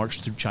would have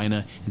marched through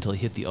China until he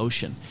hit the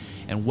ocean.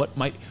 And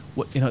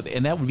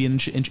and that would be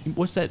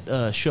what's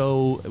that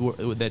show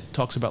that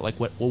talks about like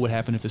what would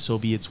happen if the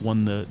Soviets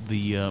won the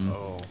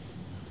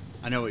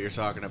I know what you're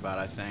talking about.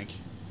 I think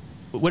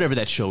whatever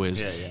that show is.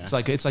 Yeah, yeah.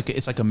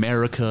 It's like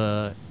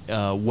America,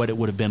 what it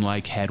would have been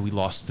like had we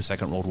lost the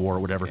Second World War or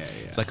whatever. Yeah,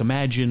 yeah. It's like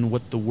imagine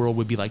what the world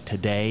would be like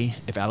today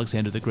if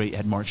Alexander the Great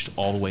had marched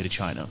all the way to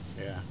China.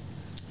 Yeah.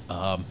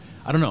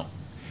 I don't know,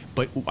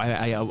 but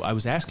I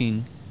was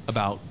asking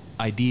about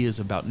ideas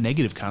about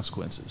negative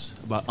consequences,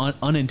 about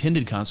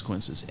unintended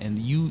consequences, and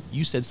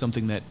you said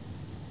something that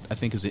I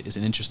think is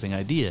an interesting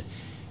idea.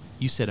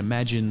 You said,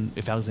 imagine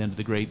if Alexander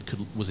the Great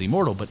was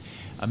immortal, but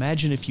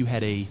imagine if you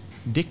had a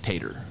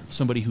dictator,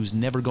 somebody who's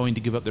never going to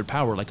give up their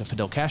power, like a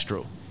Fidel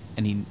Castro,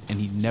 and he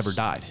never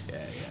died. Yeah,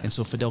 yeah. And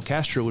so Fidel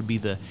Castro would be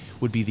the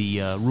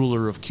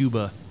ruler of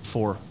Cuba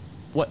for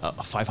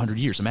 500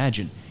 years.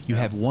 Imagine you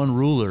have one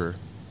ruler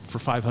for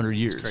 500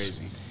 years. It's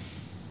crazy.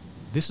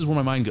 This is where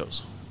my mind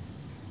goes.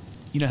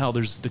 You know how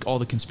there's all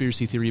the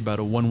conspiracy theory about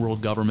a one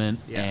world government,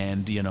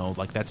 and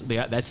like that's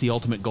the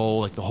ultimate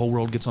goal. Like the whole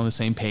world gets on the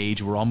same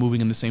page. We're all moving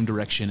in the same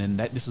direction, and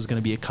that this is going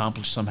to be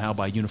accomplished somehow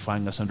by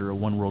unifying us under a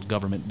one world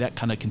government. That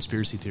kind of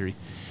conspiracy theory.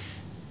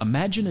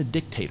 Imagine a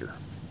dictator,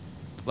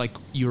 like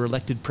you're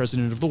elected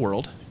president of the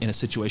world in a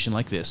situation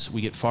like this. We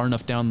get far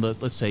enough down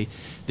let's say,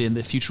 in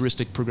the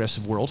futuristic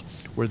progressive world,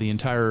 where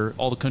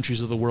all the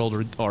countries of the world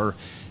are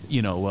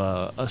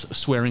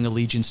swearing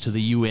allegiance to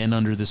the UN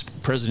under this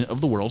president of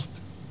the world.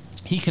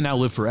 He can now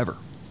live forever.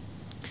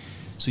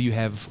 So you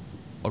have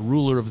a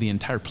ruler of the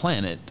entire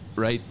planet,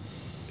 right,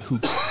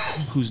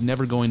 who's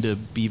never going to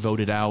be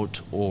voted out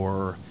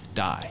or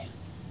die.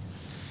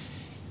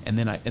 And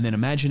then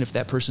imagine if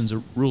that person's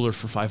a ruler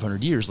for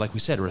 500 years, like we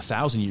said, or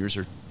 1,000 years,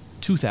 or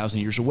 2,000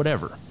 years, or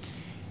whatever.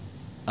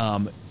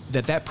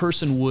 That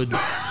person would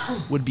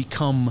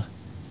become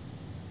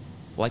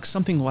like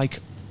something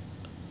like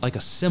a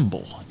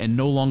symbol, and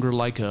no longer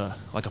like a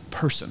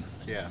person.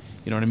 Yeah.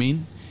 You know what I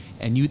mean?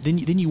 And then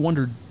you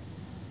wonder,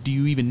 do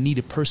you even need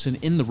a person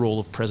in the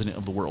role of president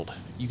of the world?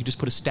 You could just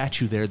put a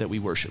statue there that we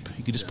worship.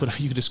 You could just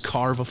you could just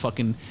carve a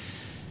fucking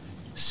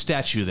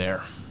statue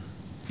there.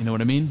 You know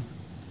what I mean?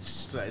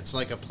 It's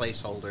like a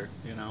placeholder,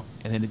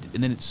 And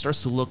then it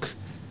starts to look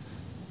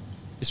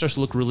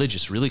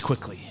religious really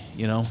quickly,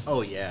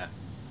 Oh yeah,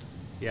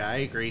 yeah, I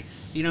agree.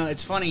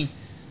 It's funny.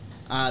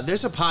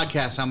 There's a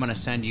podcast I'm going to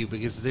send you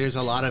because there's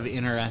a lot of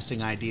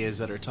interesting ideas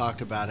that are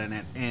talked about in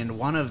it, and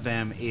one of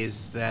them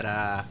is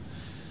that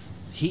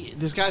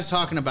this guy's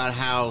talking about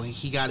how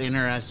he got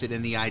interested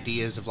in the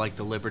ideas of like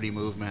the liberty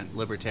movement,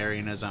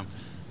 libertarianism,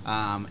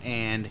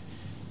 and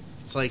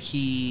it's like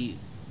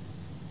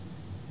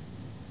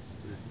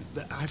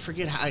I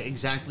forget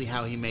exactly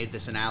how he made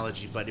this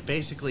analogy, but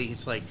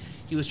it's like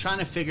he was trying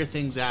to figure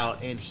things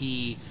out, and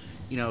he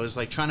was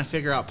like trying to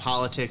figure out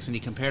politics, and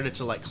he compared it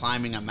to like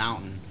climbing a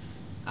mountain.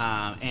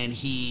 And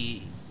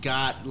he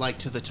got like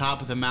to the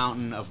top of the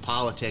mountain of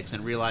politics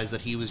and realized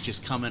that he was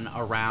just coming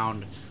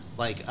around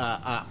like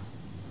a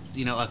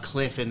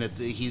cliff, and that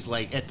he's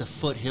like at the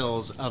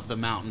foothills of the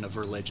mountain of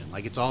religion.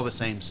 Like it's all the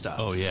same stuff.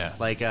 Oh yeah.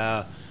 Like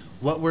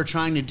what we're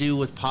trying to do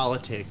with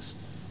politics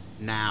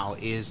now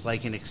is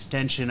like an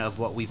extension of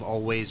what we've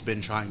always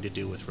been trying to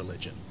do with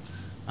religion.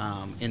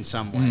 In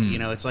some way,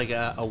 it's like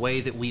a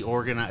way that we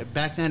organize.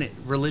 Back then,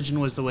 religion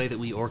was the way that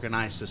we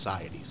organized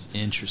societies.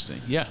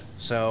 Interesting, yeah.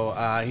 So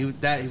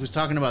he was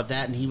talking about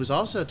that, and he was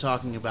also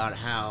talking about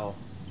how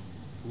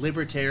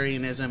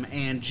libertarianism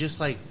and just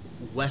like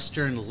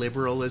Western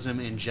liberalism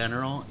in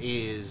general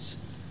is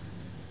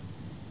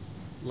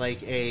like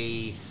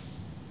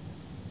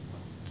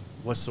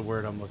what's the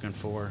word I'm looking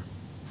for?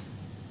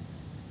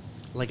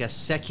 Like a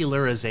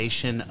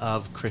secularization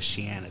of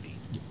Christianity.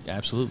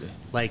 Absolutely.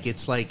 Like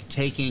it's like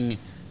taking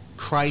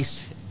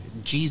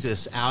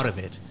Jesus out of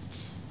it,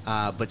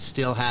 but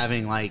still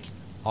having like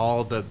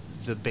all the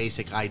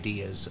basic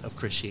ideas of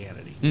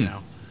Christianity.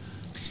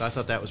 So I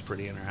thought that was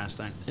pretty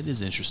interesting. It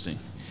is interesting.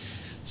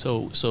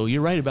 So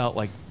you're right about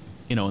like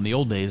in the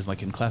old days,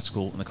 like in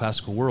the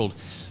classical world,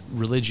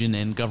 religion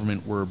and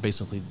government were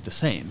basically the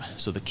same.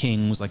 So the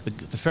king was like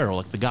the pharaoh,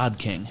 like the god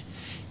king.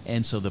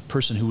 And so the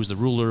person who was the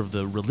ruler of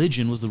the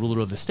religion was the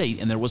ruler of the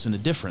state, and there wasn't a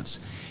difference.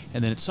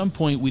 And then at some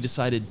point we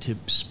decided to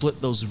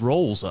split those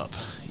roles up.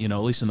 At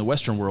least in the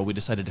Western world, we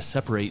decided to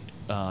separate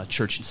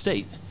church and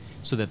state.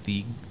 so that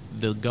the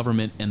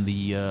government and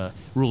the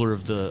ruler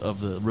of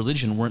the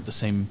religion weren't the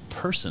same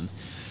person.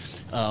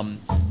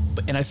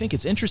 And I think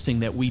it's interesting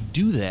that we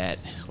do that,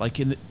 like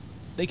in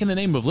the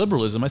name of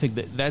liberalism. I think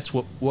that's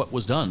what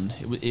was done,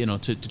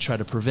 to try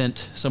to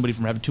prevent somebody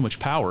from having too much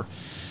power.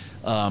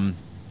 Where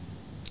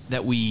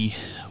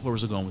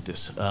was I going with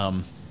this?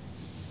 I'm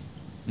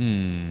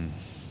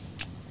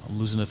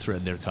losing a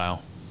thread there,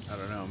 Kyle. I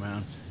don't know,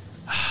 man.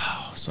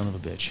 Oh, son of a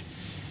bitch.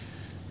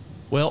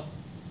 Well,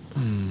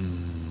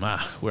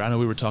 I know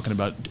we were talking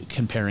about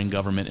comparing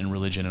government and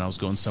religion, and I was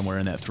going somewhere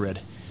in that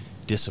thread.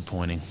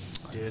 Disappointing.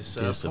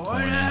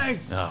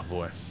 Oh,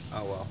 boy.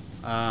 Oh, well.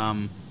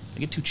 I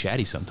get too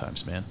chatty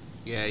sometimes, man.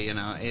 Yeah,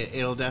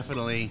 it'll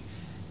definitely,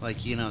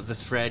 the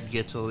thread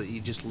gets you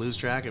just lose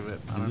track of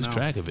it. I don't know. Lose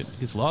track of it. It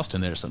gets lost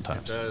in there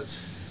sometimes. It does.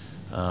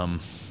 So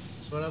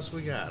what else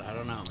we got? I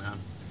don't know, man.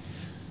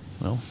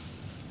 Well,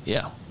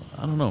 yeah.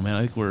 I don't know, man.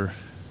 I think we're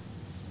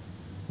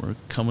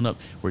coming up.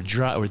 We're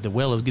dry. The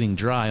well is getting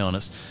dry on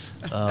us.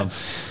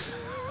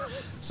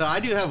 So I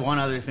do have one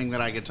other thing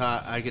that I could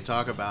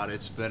talk about.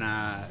 It's been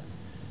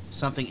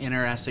something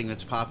interesting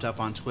that's popped up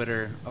on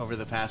Twitter over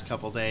the past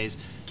couple days.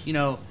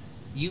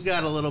 You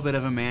got a little bit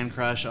of a man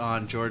crush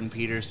on Jordan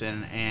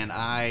Peterson, and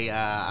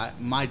I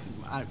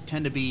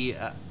tend to be.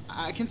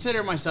 I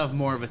consider myself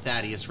more of a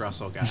Thaddeus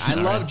Russell guy. I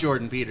love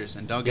Jordan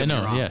Peterson. Don't get me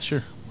wrong. Yeah,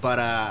 sure. But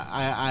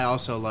I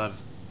also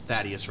love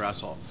Thaddeus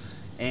Russell,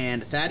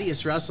 and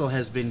Thaddeus Russell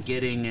has been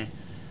getting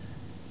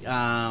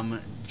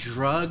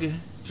drug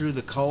through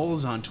the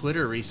coals on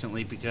Twitter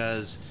recently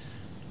because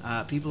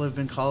people have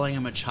been calling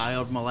him a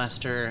child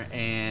molester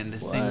and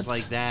things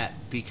like that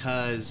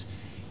because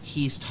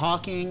he's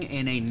talking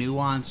in a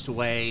nuanced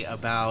way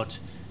about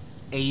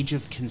age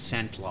of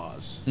consent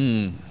laws.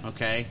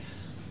 Okay?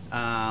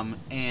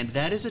 And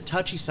that is a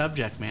touchy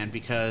subject, man,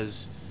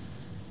 because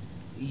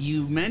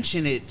you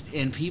mention it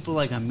and people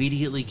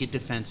immediately get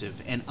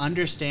defensive, and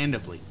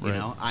understandably, you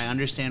know, I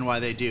understand why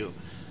they do.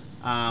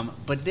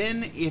 But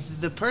then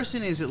if the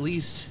person is at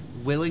least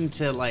willing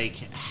to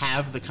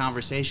have the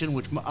conversation,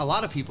 which a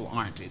lot of people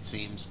aren't, it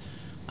seems,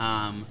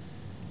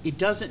 it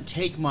doesn't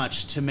take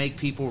much to make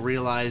people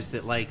realize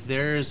that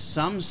there's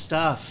some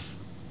stuff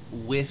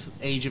with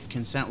age of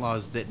consent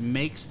laws that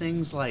makes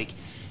things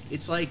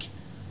it's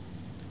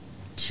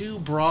too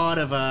broad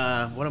of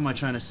a, what am I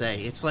trying to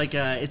say? It's like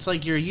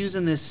you're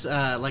using this a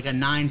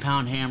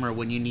 9-pound hammer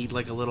when you need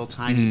a little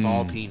tiny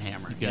ball peen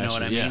hammer. Gotcha, you know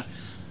what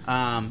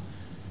I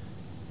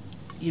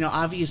mean?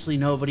 Obviously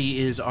nobody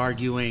is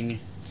arguing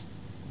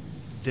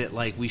that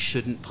we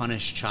shouldn't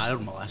punish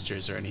child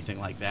molesters or anything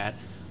like that.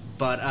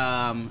 But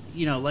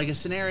a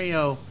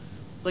scenario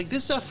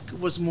this stuff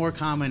was more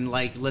common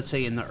let's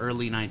say in the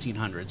early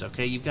 1900s.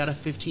 Okay, you've got a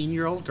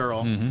 15-year-old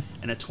girl and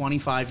a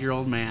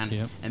 25-year-old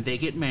man, and they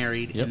get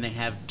married and they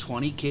have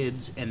 20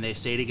 kids and they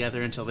stay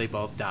together until they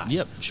both die.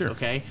 Yep, sure.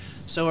 Okay,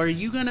 so are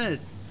you gonna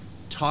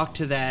talk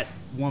to that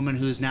woman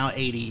who's now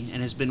 80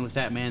 and has been with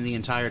that man the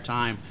entire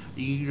time?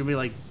 You're gonna be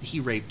like, he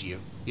raped you,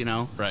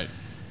 Right.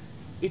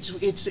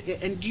 It's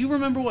and do you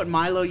remember what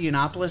Milo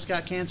Yiannopoulos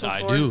got canceled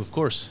for? I do, of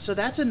course. So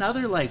that's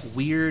another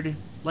weird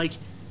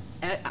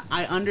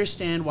I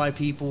understand why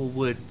people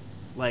would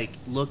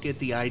look at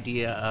the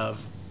idea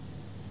of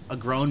a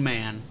grown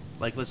man,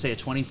 let's say a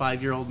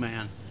 25-year-old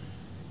man,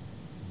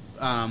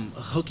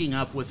 hooking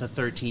up with a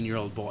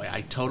 13-year-old boy.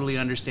 I totally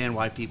understand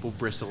why people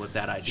bristle at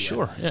that idea.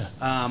 Sure, yeah.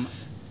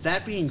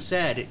 That being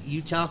said,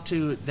 you talk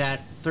to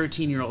that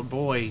 13-year-old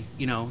boy,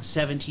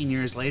 17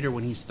 years later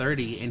when he's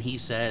 30, and he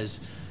says,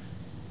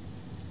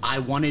 I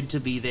wanted to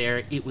be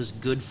there. It was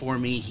good for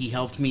me. He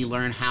helped me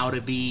learn how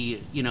to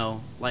be,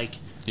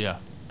 yeah.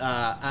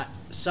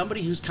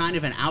 Somebody who's kind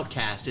of an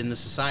outcast in the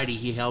society.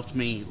 He helped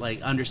me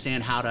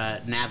understand how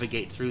to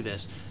navigate through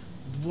this.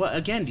 What,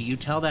 again, do you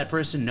tell that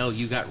person, no,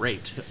 you got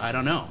raped? I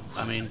don't know.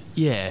 I mean,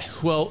 yeah.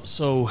 Well,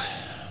 so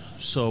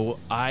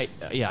I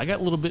got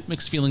a little bit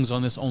mixed feelings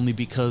on this only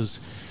because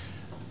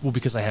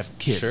I have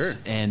kids. Sure.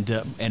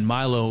 And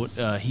Milo,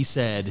 he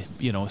said,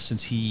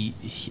 since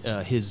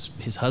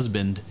his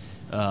husband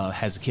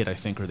has a kid, I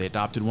think, or they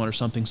adopted one or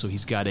something, so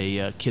he's got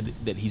a kid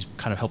that he's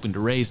kind of helping to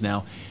raise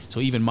now. So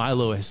even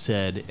Milo has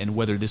said, and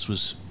whether this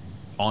was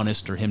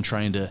honest or him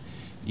trying to,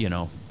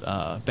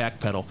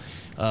 backpedal,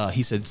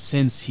 he said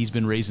since he's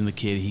been raising the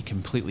kid, he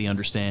completely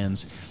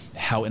understands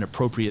how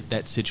inappropriate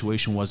that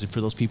situation was. And for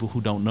those people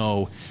who don't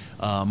know,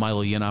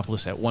 Milo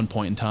Yiannopoulos at one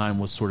point in time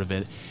was sort of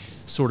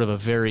a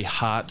very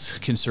hot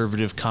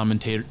conservative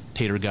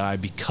commentator guy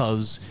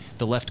because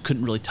the left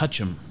couldn't really touch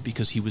him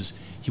because he was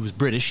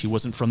British. He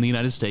wasn't from the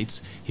United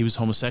States. He was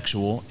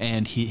homosexual,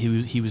 and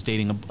he was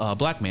dating a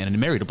black man and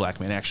married a black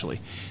man,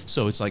 actually.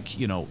 So it's a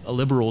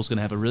liberal is going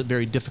to have a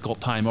very difficult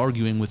time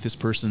arguing with this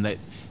person that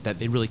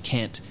they really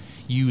can't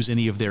use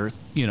any of their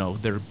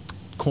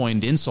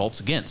coined insults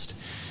against.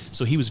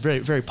 So he was very,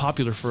 very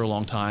popular for a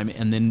long time,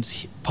 and then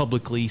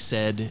publicly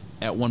said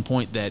at one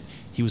point that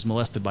he was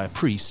molested by a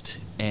priest,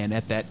 and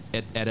at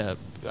a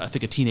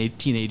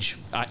teenage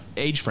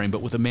age frame,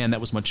 but with a man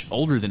that was much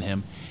older than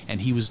him,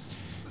 and he was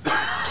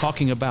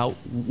talking about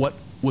what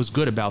was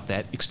good about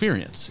that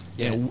experience.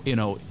 Yeah. And, you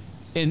know,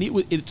 and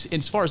it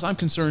as far as I'm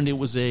concerned, it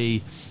was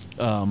a,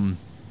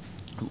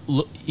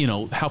 you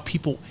know, how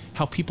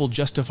people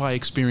justify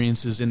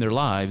experiences in their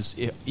lives.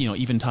 You know,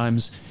 even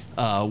times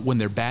when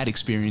they're bad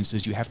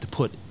experiences, you have to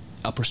put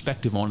a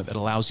perspective on it that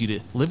allows you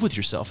to live with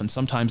yourself, and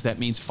sometimes that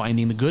means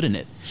finding the good in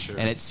it. Sure.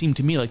 And it seemed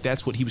to me like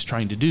that's what he was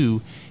trying to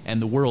do, and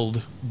the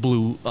world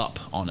blew up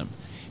on him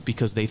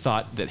because they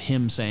thought that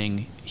him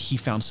saying he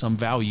found some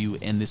value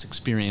in this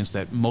experience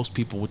that most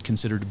people would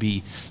consider to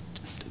be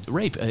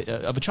rape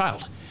of a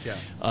child.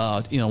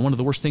 Yeah. You know, one of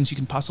the worst things you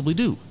can possibly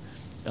do.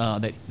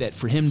 That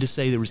for him to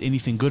say there was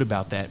anything good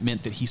about that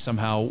meant that he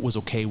somehow was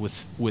okay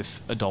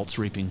with adults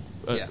raping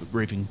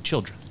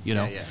children. You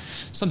know, Yeah.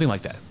 something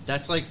like that.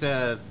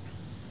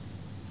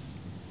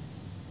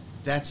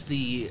 That's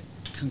the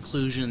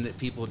conclusion that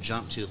people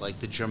jump to, like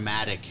the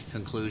dramatic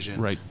conclusion.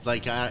 Right.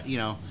 Like, you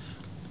know,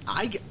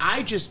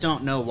 I just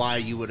don't know why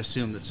you would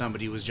assume that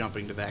somebody was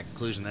jumping to that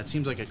conclusion. That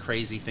seems like a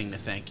crazy thing to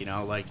think, you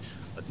know, like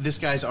this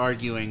guy's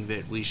arguing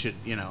that we should,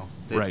 you know,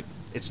 that Right.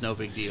 it's no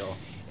big deal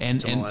And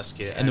to molest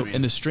kids.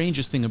 and the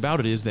strangest thing about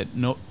it is that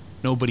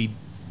nobody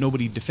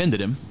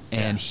defended him,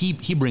 and Yeah.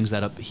 he brings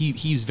that up.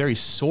 He's very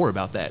sore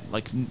about that.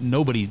 Like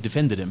nobody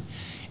defended him,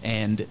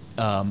 and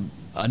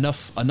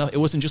enough. It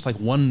wasn't just like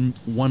one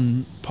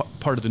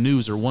part of the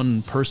news or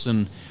one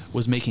person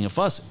was making a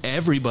fuss.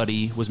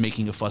 Everybody was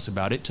making a fuss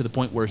about it to the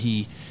point where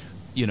he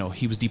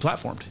was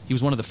deplatformed. He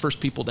was one of the first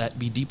people to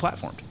be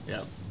deplatformed.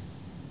 Yeah.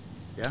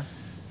 Yeah.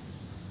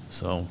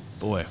 So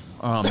boy,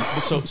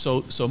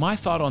 so my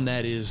thought on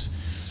that is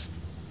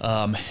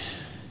that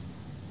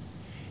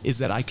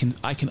I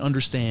can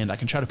understand. I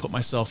can try to put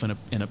myself in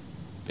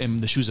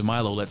the shoes of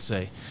Milo, let's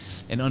say,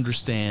 and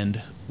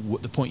understand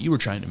the point you were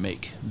trying to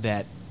make,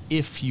 that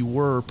if you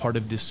were part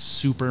of this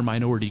super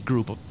minority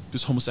group of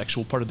this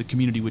homosexual part of the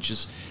community, which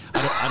is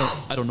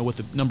I don't know what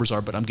the numbers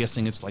are, but I'm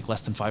guessing it's like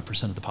less than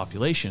 5% of the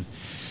population,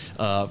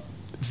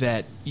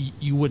 that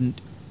you wouldn't.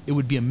 It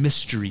would be a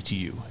mystery to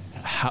you,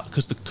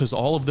 because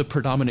all of the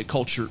predominant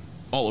culture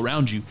all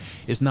around you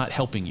is not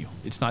helping you.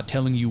 It's not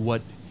telling you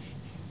what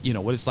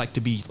it's like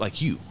to be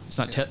like you. It's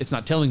not. It's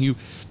not telling you,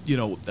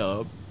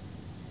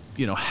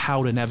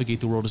 how to navigate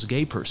the world as a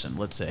gay person.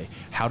 Let's say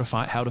how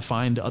to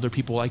find other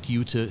people like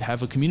you to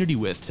have a community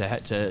with, to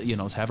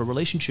have a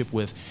relationship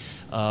with,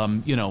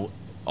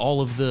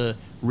 all of the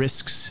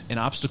risks and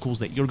obstacles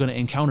that you're going to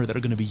encounter that are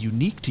going to be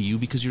unique to you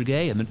because you're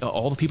gay, and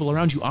all the people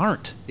around you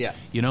aren't. Yeah.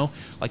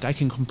 Like I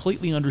can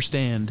completely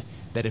understand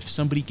that if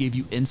somebody gave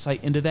you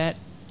insight into that,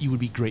 you would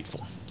be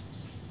grateful.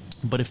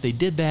 But if they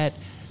did that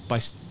by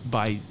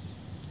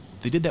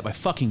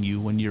fucking you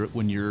when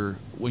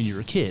you're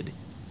a kid,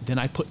 then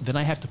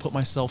I have to put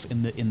myself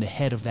in the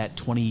head of that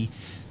 20,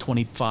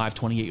 25,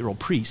 28-year-old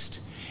priest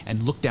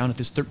and look down at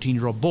this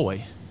 13-year-old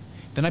boy.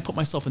 Then I put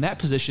myself in that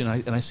position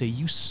and I say,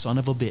 you son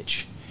of a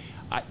bitch.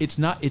 It's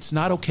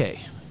not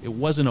okay. It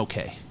wasn't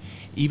okay.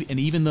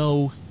 Even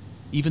though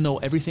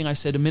everything I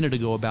said a minute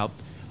ago about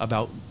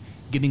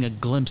getting a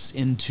glimpse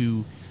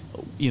into,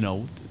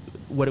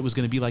 what it was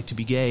going to be like to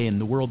be gay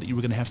and the world that you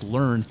were going to have to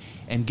learn,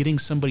 and getting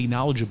somebody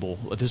knowledgeable,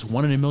 this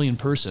 1 in a million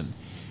person,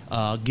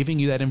 giving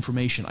you that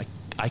information,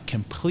 I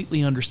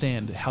completely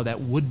understand how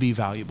that would be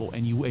valuable,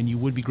 and you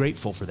would be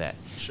grateful for that.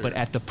 Sure. But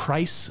at the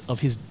price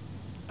of his,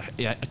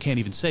 I can't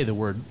even say the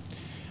word.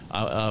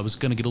 I was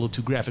going to get a little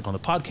too graphic on the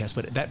podcast,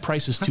 but that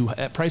price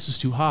is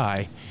too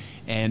high.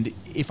 And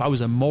if I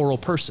was a moral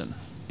person,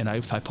 and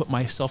if I put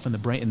myself in the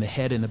brain, in the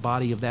head, in the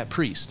body of that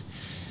priest,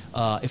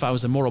 if I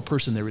was a moral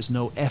person, there is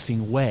no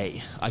effing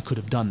way I could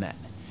have done that.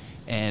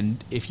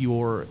 And if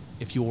you're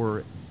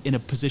in a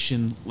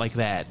position like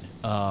that,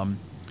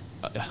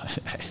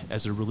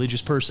 as a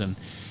religious person,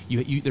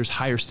 there's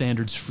higher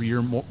standards for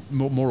your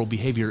moral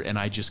behavior, and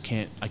I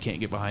can't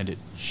get behind it.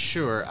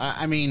 Sure.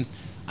 I mean,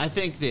 I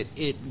think that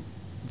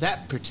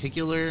that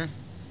particular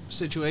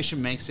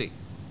situation makes it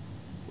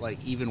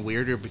like even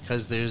weirder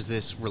because there's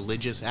this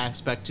religious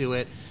aspect to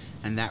it,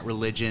 and that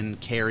religion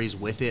carries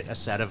with it a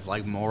set of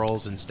like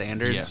morals and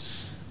standards.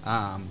 Yes.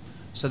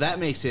 So that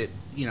makes it,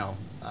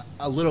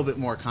 a little bit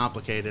more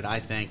complicated, I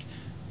think.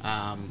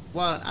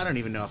 Well, I don't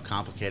even know if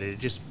complicated. It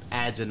just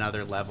adds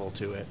another level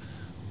to it.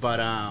 But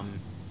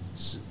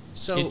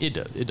so it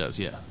does,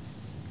 yeah.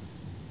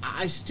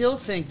 I still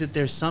think that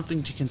there's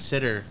something to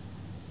consider,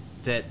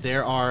 that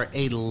there are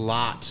a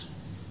lot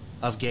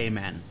of gay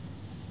men,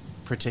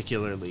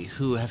 particularly,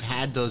 who have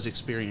had those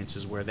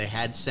experiences where they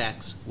had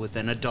sex with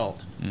an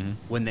adult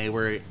when they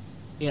were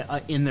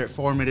in their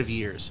formative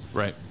years.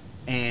 Right.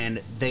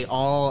 And they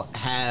all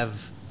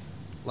have,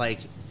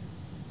 like,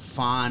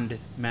 fond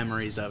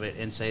memories of it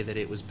and say that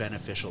it was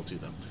beneficial to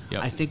them.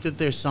 Yep. I think that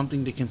there's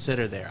something to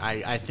consider there.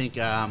 I think,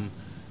 I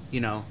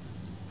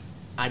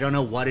don't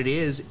know what it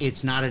is.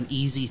 It's not an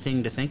easy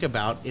thing to think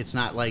about. It's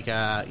not like,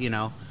 but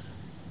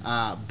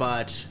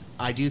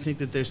I do think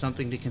that there's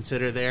something to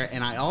consider there.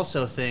 And I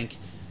also think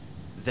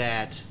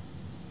that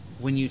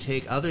when you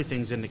take other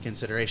things into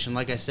consideration,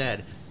 like I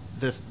said,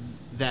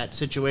 that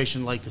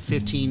situation like the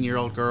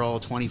 15-year-old girl,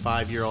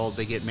 25-year-old,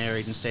 they get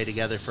married and stay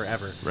together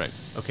forever. Right.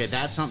 Okay,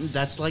 that's something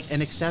that's like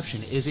an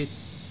exception. Is it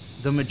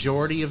the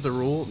majority of the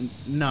rule?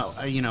 No,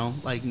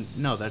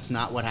 no, that's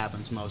not what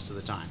happens most of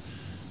the time.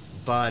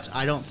 But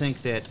I don't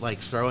think that like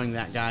throwing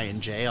that guy in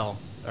jail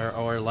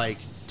or like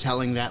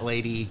telling that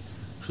lady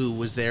who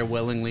was there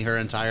willingly her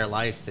entire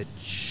life that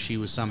she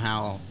was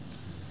somehow,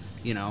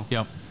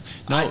 Yeah.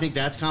 No. I think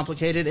that's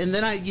complicated. And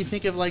then you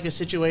think of like a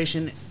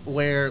situation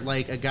where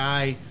like a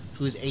guy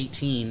who's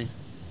 18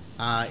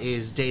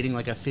 is dating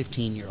like a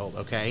 15-year-old,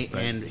 okay?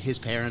 Right. And his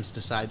parents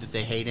decide that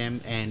they hate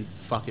him and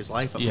fuck his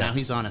life up. Yeah. Now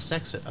he's on a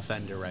sex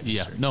offender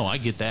register. Yeah. No, I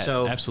get that.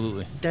 So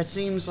absolutely. That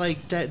seems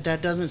like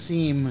that doesn't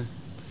seem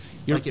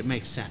like it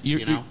makes sense,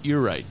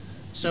 You're right.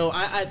 So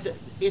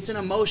it's an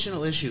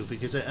emotional issue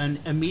because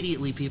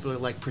immediately people are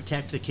like,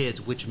 protect the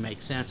kids, which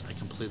makes sense. I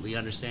completely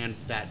understand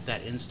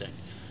that instinct.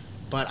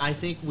 But I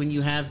think when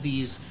you have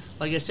these,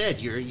 like I said,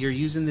 you're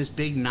using this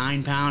big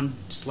 9-pound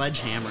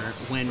sledgehammer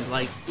when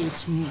like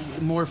it's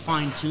more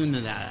fine-tuned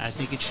than that. I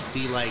think it should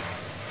be like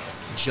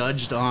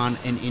judged on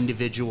an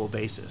individual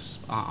basis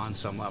on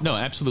some level. No,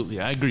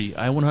 absolutely. I agree.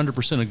 I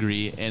 100%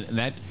 agree. And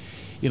that,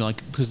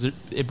 like, because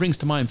it brings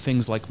to mind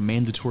things like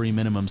mandatory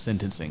minimum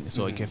sentencing.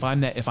 So like if I'm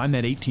that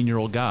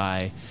 18-year-old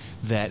guy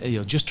that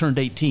just turned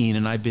 18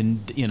 and I've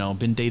been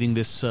dating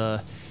this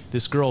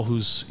girl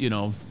who's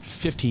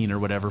 15 or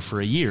whatever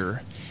for a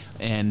year,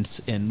 and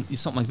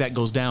something like that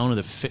goes down, or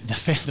the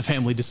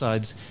family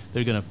decides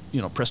they're going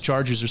to press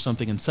charges or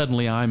something, and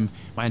suddenly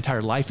my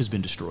entire life has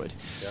been destroyed.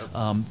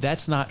 Yep.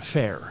 That's not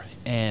fair.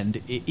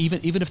 And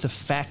even if the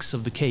facts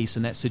of the case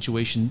in that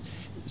situation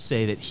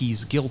say that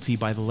he's guilty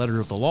by the letter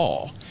of the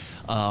law,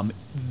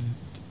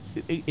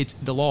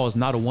 the law is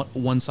not a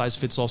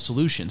one-size-fits-all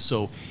solution.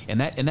 So in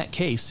that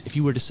case, if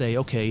you were to say,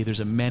 okay, there's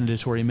a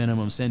mandatory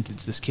minimum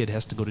sentence, this kid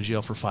has to go to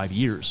jail for 5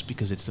 years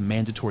because it's the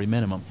mandatory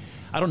minimum.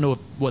 I don't know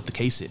what the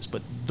case is,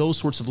 but those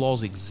sorts of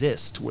laws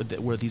exist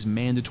where these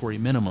mandatory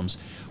minimums,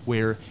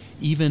 where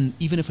even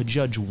if a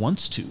judge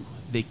wants to,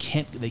 they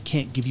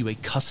can't give you a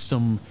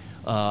custom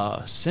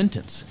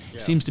sentence. Yeah.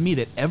 It seems to me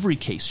that every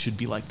case should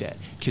be like that,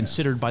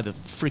 considered by the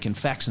freaking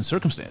facts and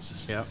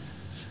circumstances. Yeah,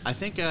 I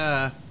think.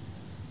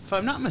 If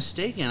I'm not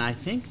mistaken, I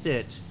think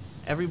that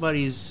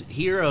everybody's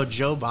hero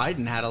Joe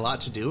Biden had a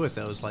lot to do with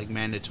those like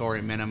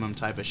mandatory minimum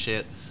type of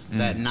shit.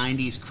 That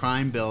 90s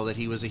crime bill that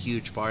he was a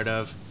huge part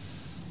of.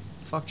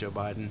 Fuck Joe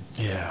Biden.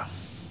 Yeah.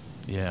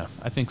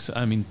 I think so.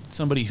 I mean,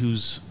 somebody who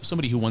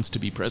wants to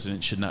be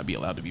president should not be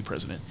allowed to be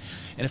president.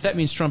 And if that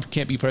means Trump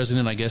can't be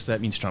president, I guess that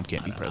means Trump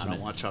can't be president. I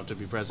don't want Trump to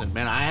be president.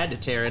 Man, I had to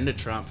tear into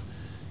Trump.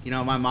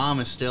 My mom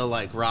is still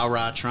like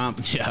rah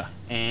Trump. Yeah.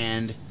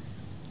 And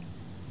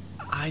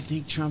I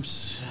think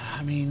Trump's,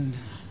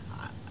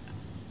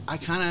 I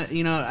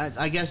kind of,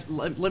 I guess,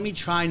 let me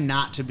try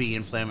not to be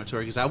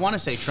inflammatory because I want to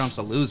say Trump's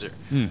a loser.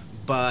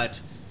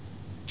 But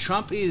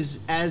Trump is,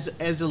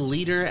 as a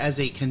leader, as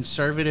a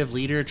conservative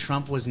leader,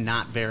 Trump was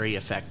not very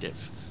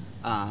effective.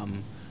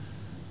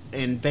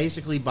 And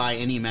basically by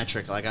any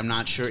metric, like I'm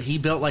not sure. He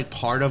built like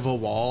part of a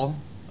wall.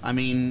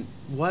 He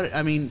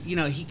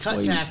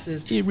cut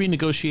taxes. He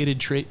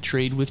renegotiated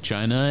trade with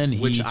China, and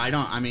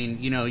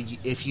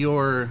if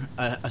you're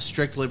a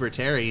strict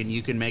libertarian,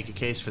 you can make a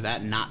case for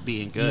that not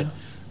being good. Yeah.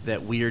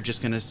 That we are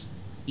just going to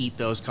eat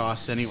those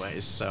costs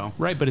anyways. So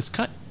right, but it's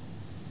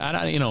I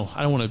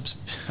don't want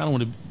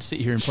to sit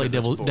here and play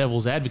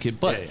devil's advocate,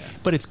 but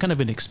it's kind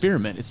of an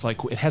experiment. It's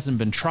like it hasn't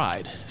been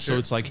tried, so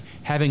it's like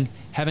having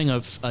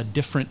a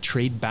different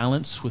trade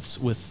balance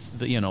with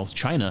the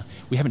China.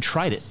 We haven't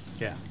tried it.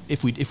 Yeah.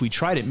 If we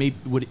tried it,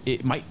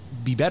 it might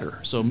be better.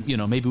 So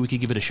maybe we could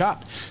give it a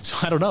shot. So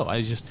I don't know.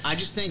 I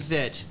just think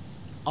that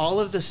all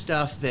of the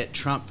stuff that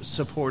Trump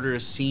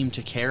supporters seem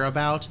to care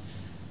about,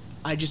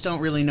 I just don't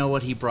really know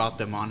what he brought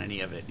them on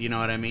any of it. You know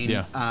what I mean?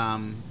 Yeah.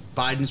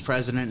 Biden's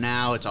president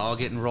now. It's all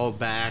getting rolled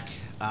back.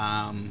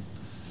 But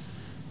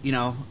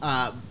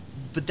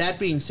that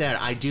being said,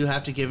 I do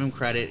have to give him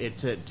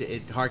credit.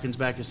 It harkens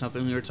back to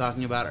something we were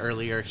talking about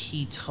earlier.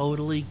 He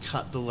totally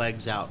cut the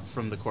legs out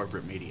from the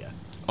corporate media.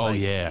 Oh,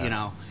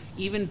 yeah.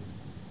 Even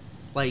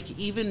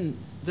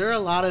there are a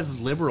lot of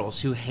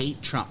liberals who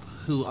hate Trump,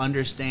 who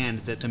understand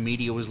that the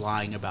media was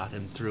lying about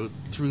him through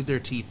their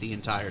teeth the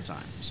entire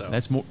time. So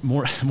that's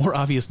more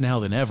obvious now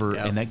than ever,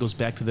 and that goes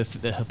back to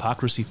the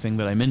hypocrisy thing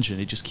that I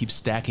mentioned. It just keeps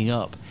stacking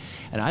up,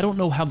 and I don't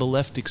know how the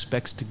left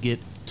expects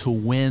to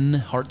win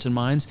hearts and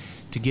minds,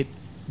 to get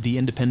the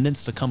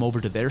independents to come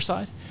over to their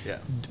side. Yeah,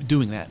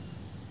 doing that,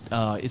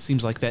 it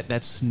seems like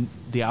that's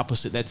the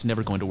opposite. That's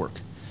never going to work.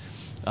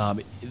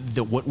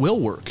 What will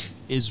work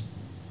is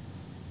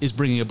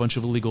bringing a bunch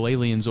of illegal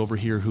aliens over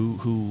here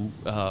who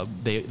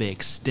they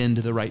extend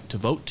the right to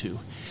vote to.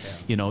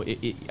 Yeah.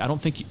 I don't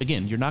think,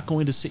 again, you're not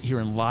going to sit here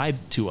and lie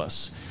to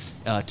us,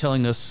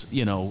 telling us,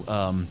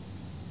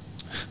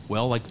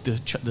 Well, like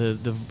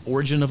the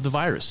origin of the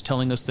virus,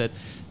 telling us that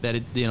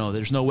it,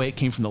 there's no way it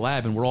came from the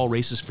lab, and we're all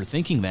racist for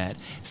thinking that.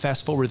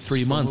 Fast forward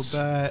 3 months,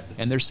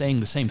 and they're saying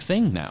the same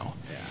thing now.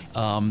 Yeah.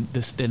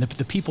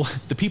 The people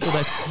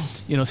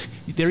that,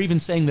 they're even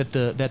saying that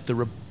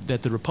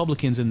the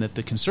Republicans and that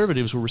the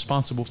conservatives were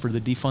responsible for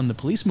the defund the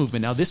police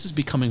movement. Now this is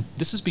becoming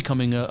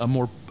a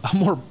more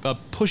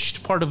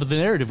pushed part of the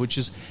narrative, which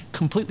is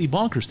completely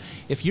bonkers.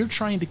 If you're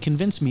trying to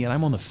convince me, and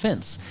I'm on the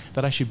fence,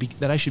 that I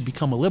should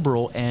become a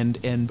liberal and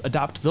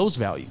adopt those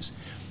values,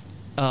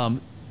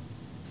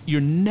 you're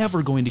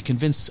never going to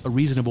convince a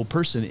reasonable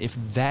person if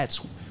that's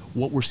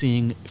what we're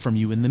seeing from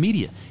you in the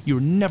media. You're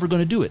never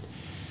going to do it.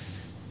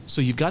 So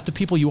you've got the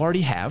people you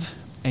already have,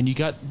 and you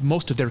got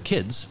most of their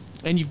kids,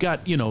 and you've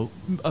got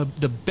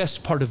the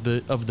best part of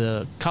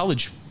the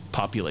college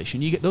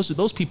population. You get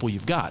those people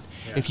you've got.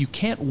 Yeah. If you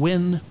can't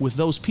win with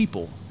those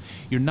people,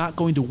 you're not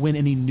going to win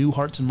any new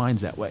hearts and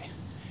minds that way.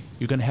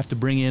 You're going to have to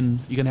bring in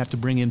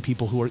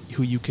people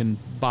who you can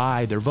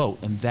buy their vote,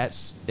 and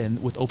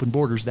with open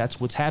borders,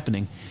 that's what's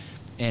happening,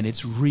 and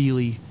it's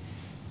really.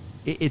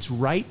 It's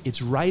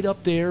right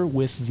up there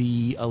with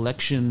the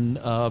election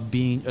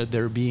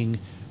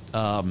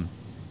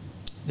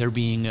there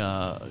being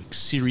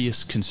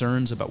serious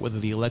concerns about whether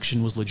the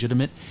election was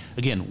legitimate.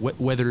 Again,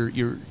 whether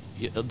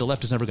the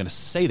left is never going to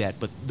say that,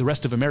 but the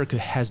rest of America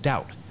has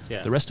doubt.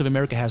 Yeah. The rest of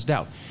America has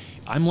doubt.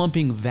 I'm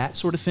lumping that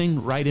sort of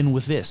thing right in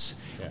with this,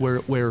 yeah.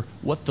 where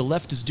what the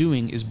left is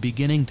doing is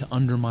beginning to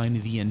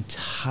undermine the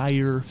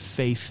entire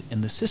faith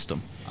in the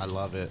system. I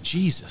love it.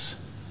 Jesus.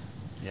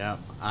 Yeah,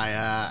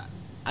 I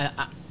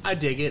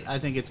dig it. I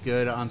think it's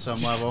good on some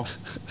level.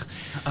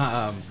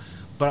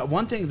 But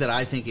one thing that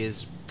I think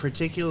is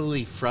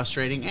particularly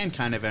frustrating and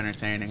kind of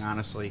entertaining,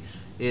 honestly,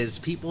 is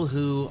people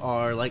who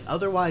are like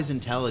otherwise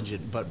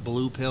intelligent but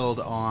blue-pilled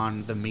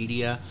on the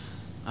media.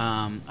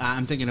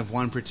 I'm thinking of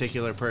one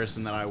particular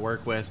person that I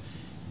work with.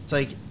 It's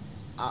like,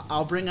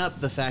 I'll bring up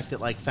the fact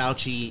that like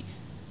Fauci,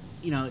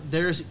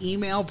 there's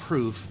email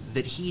proof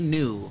that he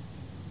knew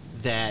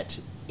that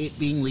it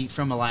being leaked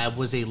from a lab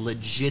was a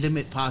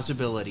legitimate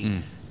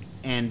possibility.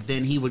 And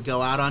then he would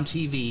go out on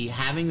TV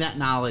having that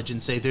knowledge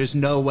and say there's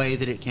no way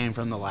that it came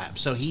from the lab.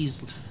 So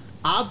he's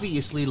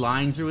obviously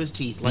lying through his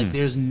teeth. Like,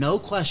 there's no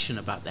question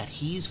about that.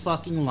 He's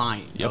fucking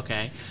lying, yep.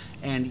 Okay?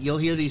 And you'll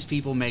hear these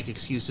people make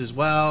excuses.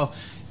 Well,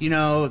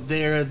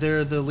 they're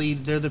the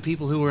lead. They're the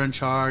people who are in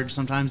charge.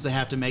 Sometimes they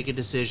have to make a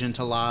decision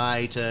to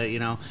lie to,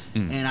 And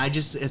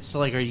it's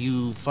like, are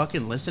you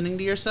fucking listening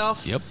to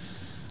yourself? Yep.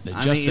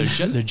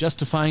 They're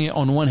justifying it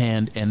on one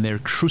hand, and they're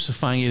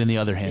crucifying it in the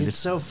other hand. It's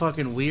so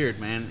fucking weird,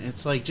 man.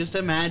 It's like, just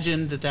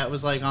imagine that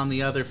was like on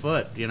the other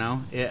foot, It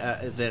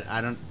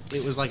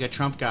was like a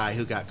Trump guy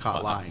who got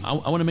caught lying. I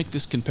want to make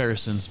this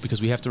comparisons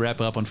because we have to wrap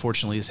up.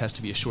 Unfortunately, this has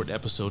to be a short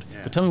episode.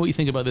 Yeah. But tell me what you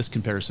think about this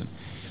comparison.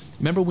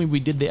 Remember when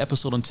we did the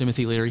episode on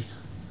Timothy Leary?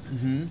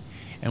 Mm-hmm.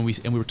 And we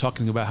were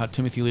talking about how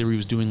Timothy Leary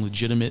was doing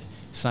legitimate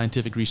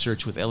scientific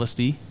research with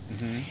LSD,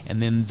 mm-hmm.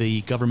 and then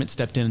the government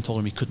stepped in and told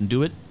him he couldn't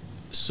do it.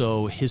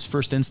 So his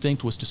first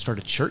instinct was to start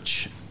a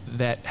church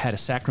that had a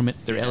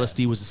sacrament. Their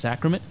LSD was a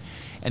sacrament.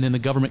 And then the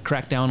government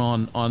cracked down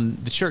on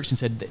the church and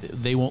said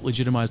they won't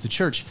legitimize the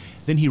church.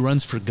 Then he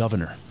runs for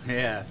governor.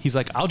 Yeah. He's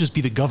like, I'll just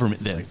be the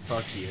government then. Like,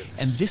 fuck you.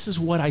 And this is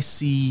what I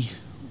see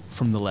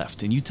from the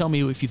left. And you tell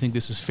me if you think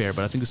this is fair,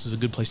 but I think this is a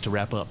good place to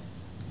wrap up.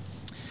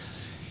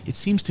 It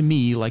seems to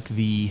me like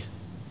the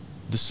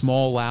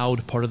small,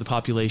 loud part of the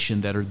population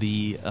that are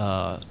the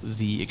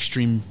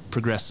extreme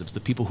progressives,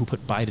 the people who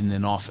put Biden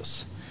in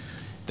office,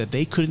 that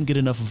they couldn't get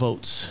enough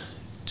votes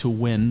to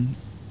win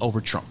over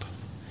Trump.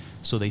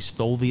 So they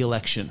stole the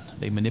election.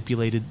 They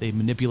manipulated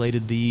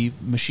the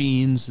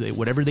machines,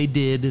 whatever they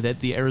did that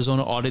the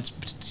Arizona audit's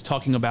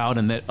talking about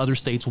and that other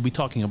states will be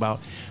talking about.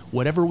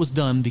 Whatever was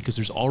done, because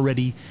there's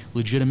already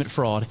legitimate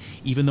fraud,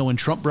 even though when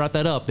Trump brought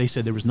that up, they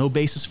said there was no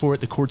basis for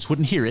it, the courts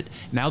wouldn't hear it.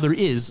 Now there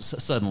is,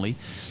 suddenly.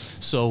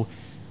 So,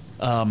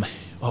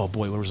 oh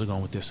boy, where was I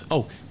going with this?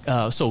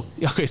 So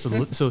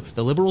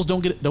the liberals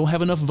don't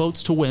have enough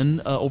votes to win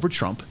over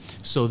Trump.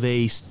 So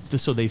they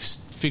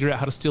figure out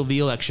how to steal the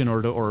election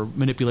or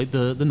manipulate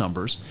the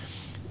numbers.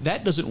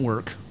 That doesn't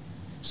work.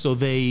 So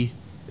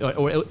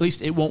or at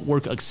least it won't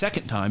work a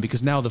second time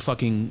because now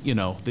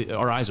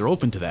our eyes are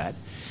open to that.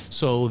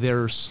 So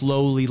they're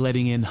slowly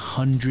letting in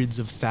hundreds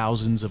of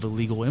thousands of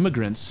illegal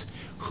immigrants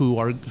who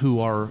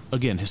are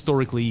again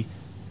historically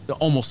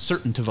almost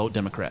certain to vote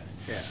Democrat.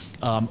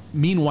 Yeah.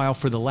 Meanwhile,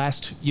 for the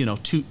last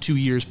 2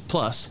 years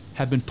plus,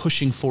 have been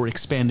pushing for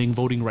expanding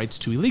voting rights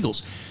to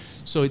illegals.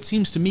 So it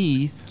seems to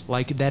me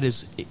like that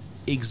is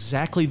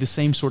exactly the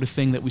same sort of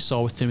thing that we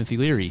saw with Timothy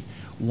Leary.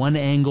 One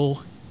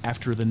angle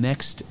after the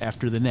next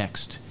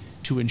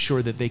to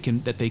ensure that they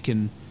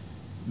can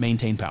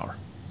maintain power.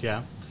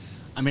 Yeah,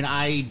 I mean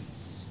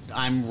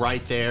I'm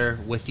right there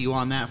with you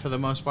on that for the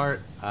most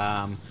part.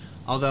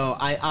 Although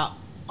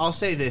I'll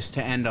say this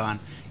to end on.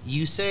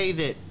 You say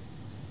that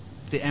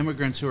the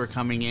immigrants who are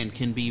coming in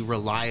can be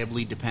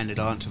reliably depended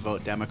on to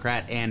vote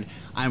Democrat, and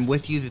I'm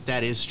with you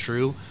that is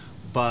true.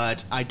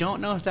 but I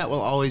don't know if that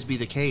will always be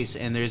the case.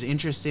 And there's an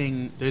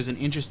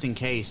interesting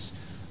case,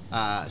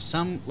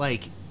 some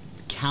like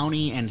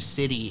county and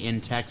city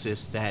in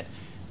Texas that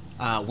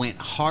went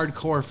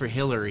hardcore for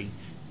Hillary,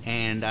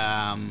 and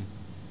no.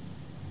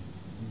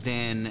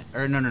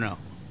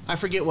 I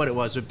forget what it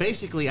was, but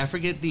basically, I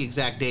forget the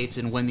exact dates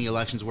and when the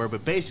elections were,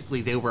 but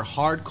basically they were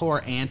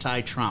hardcore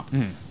anti-Trump,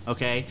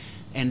 okay?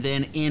 And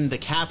then in the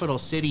capital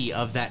city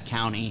of that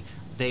county,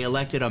 they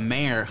elected a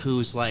mayor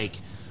who's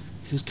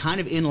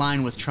kind of in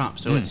line with Trump.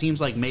 So it seems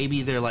like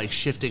maybe they're like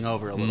shifting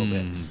over a little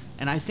bit.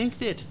 And I think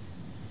that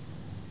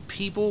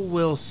people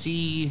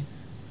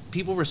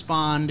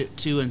respond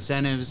to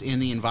incentives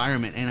in the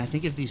environment, and I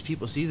think if these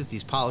people see that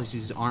these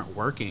policies aren't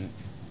working,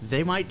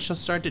 they might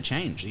just start to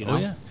change, you know? Oh,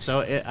 yeah.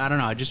 So, I don't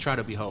know. I just try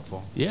to be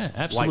hopeful. Yeah,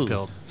 absolutely.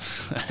 White-pilled.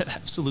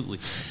 Absolutely.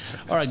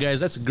 All right, guys,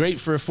 that's great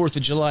for a 4th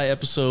of July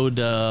episode.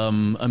 A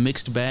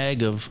mixed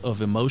bag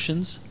of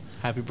emotions.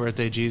 Happy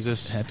birthday,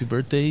 Jesus. Happy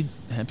birthday,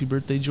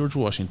 George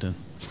Washington.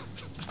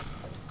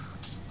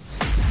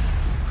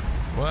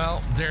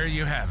 Well, there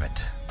you have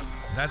it.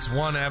 That's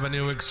one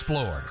avenue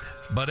explored,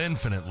 but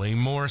infinitely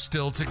more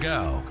still to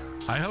go.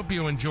 I hope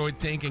you enjoyed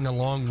thinking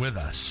along with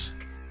us.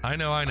 I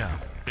know.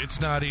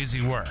 It's not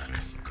easy work.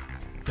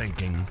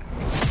 Thinking.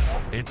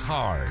 It's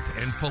hard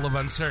and full of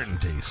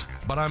uncertainties,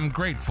 but I'm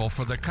grateful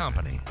for the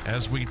company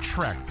as we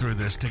trek through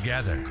this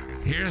together.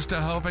 Here's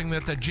to hoping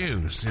that the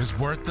juice is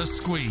worth the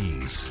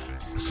squeeze.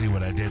 See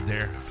what I did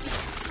there?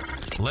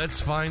 Let's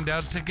find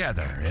out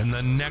together in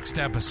the next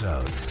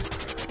episode.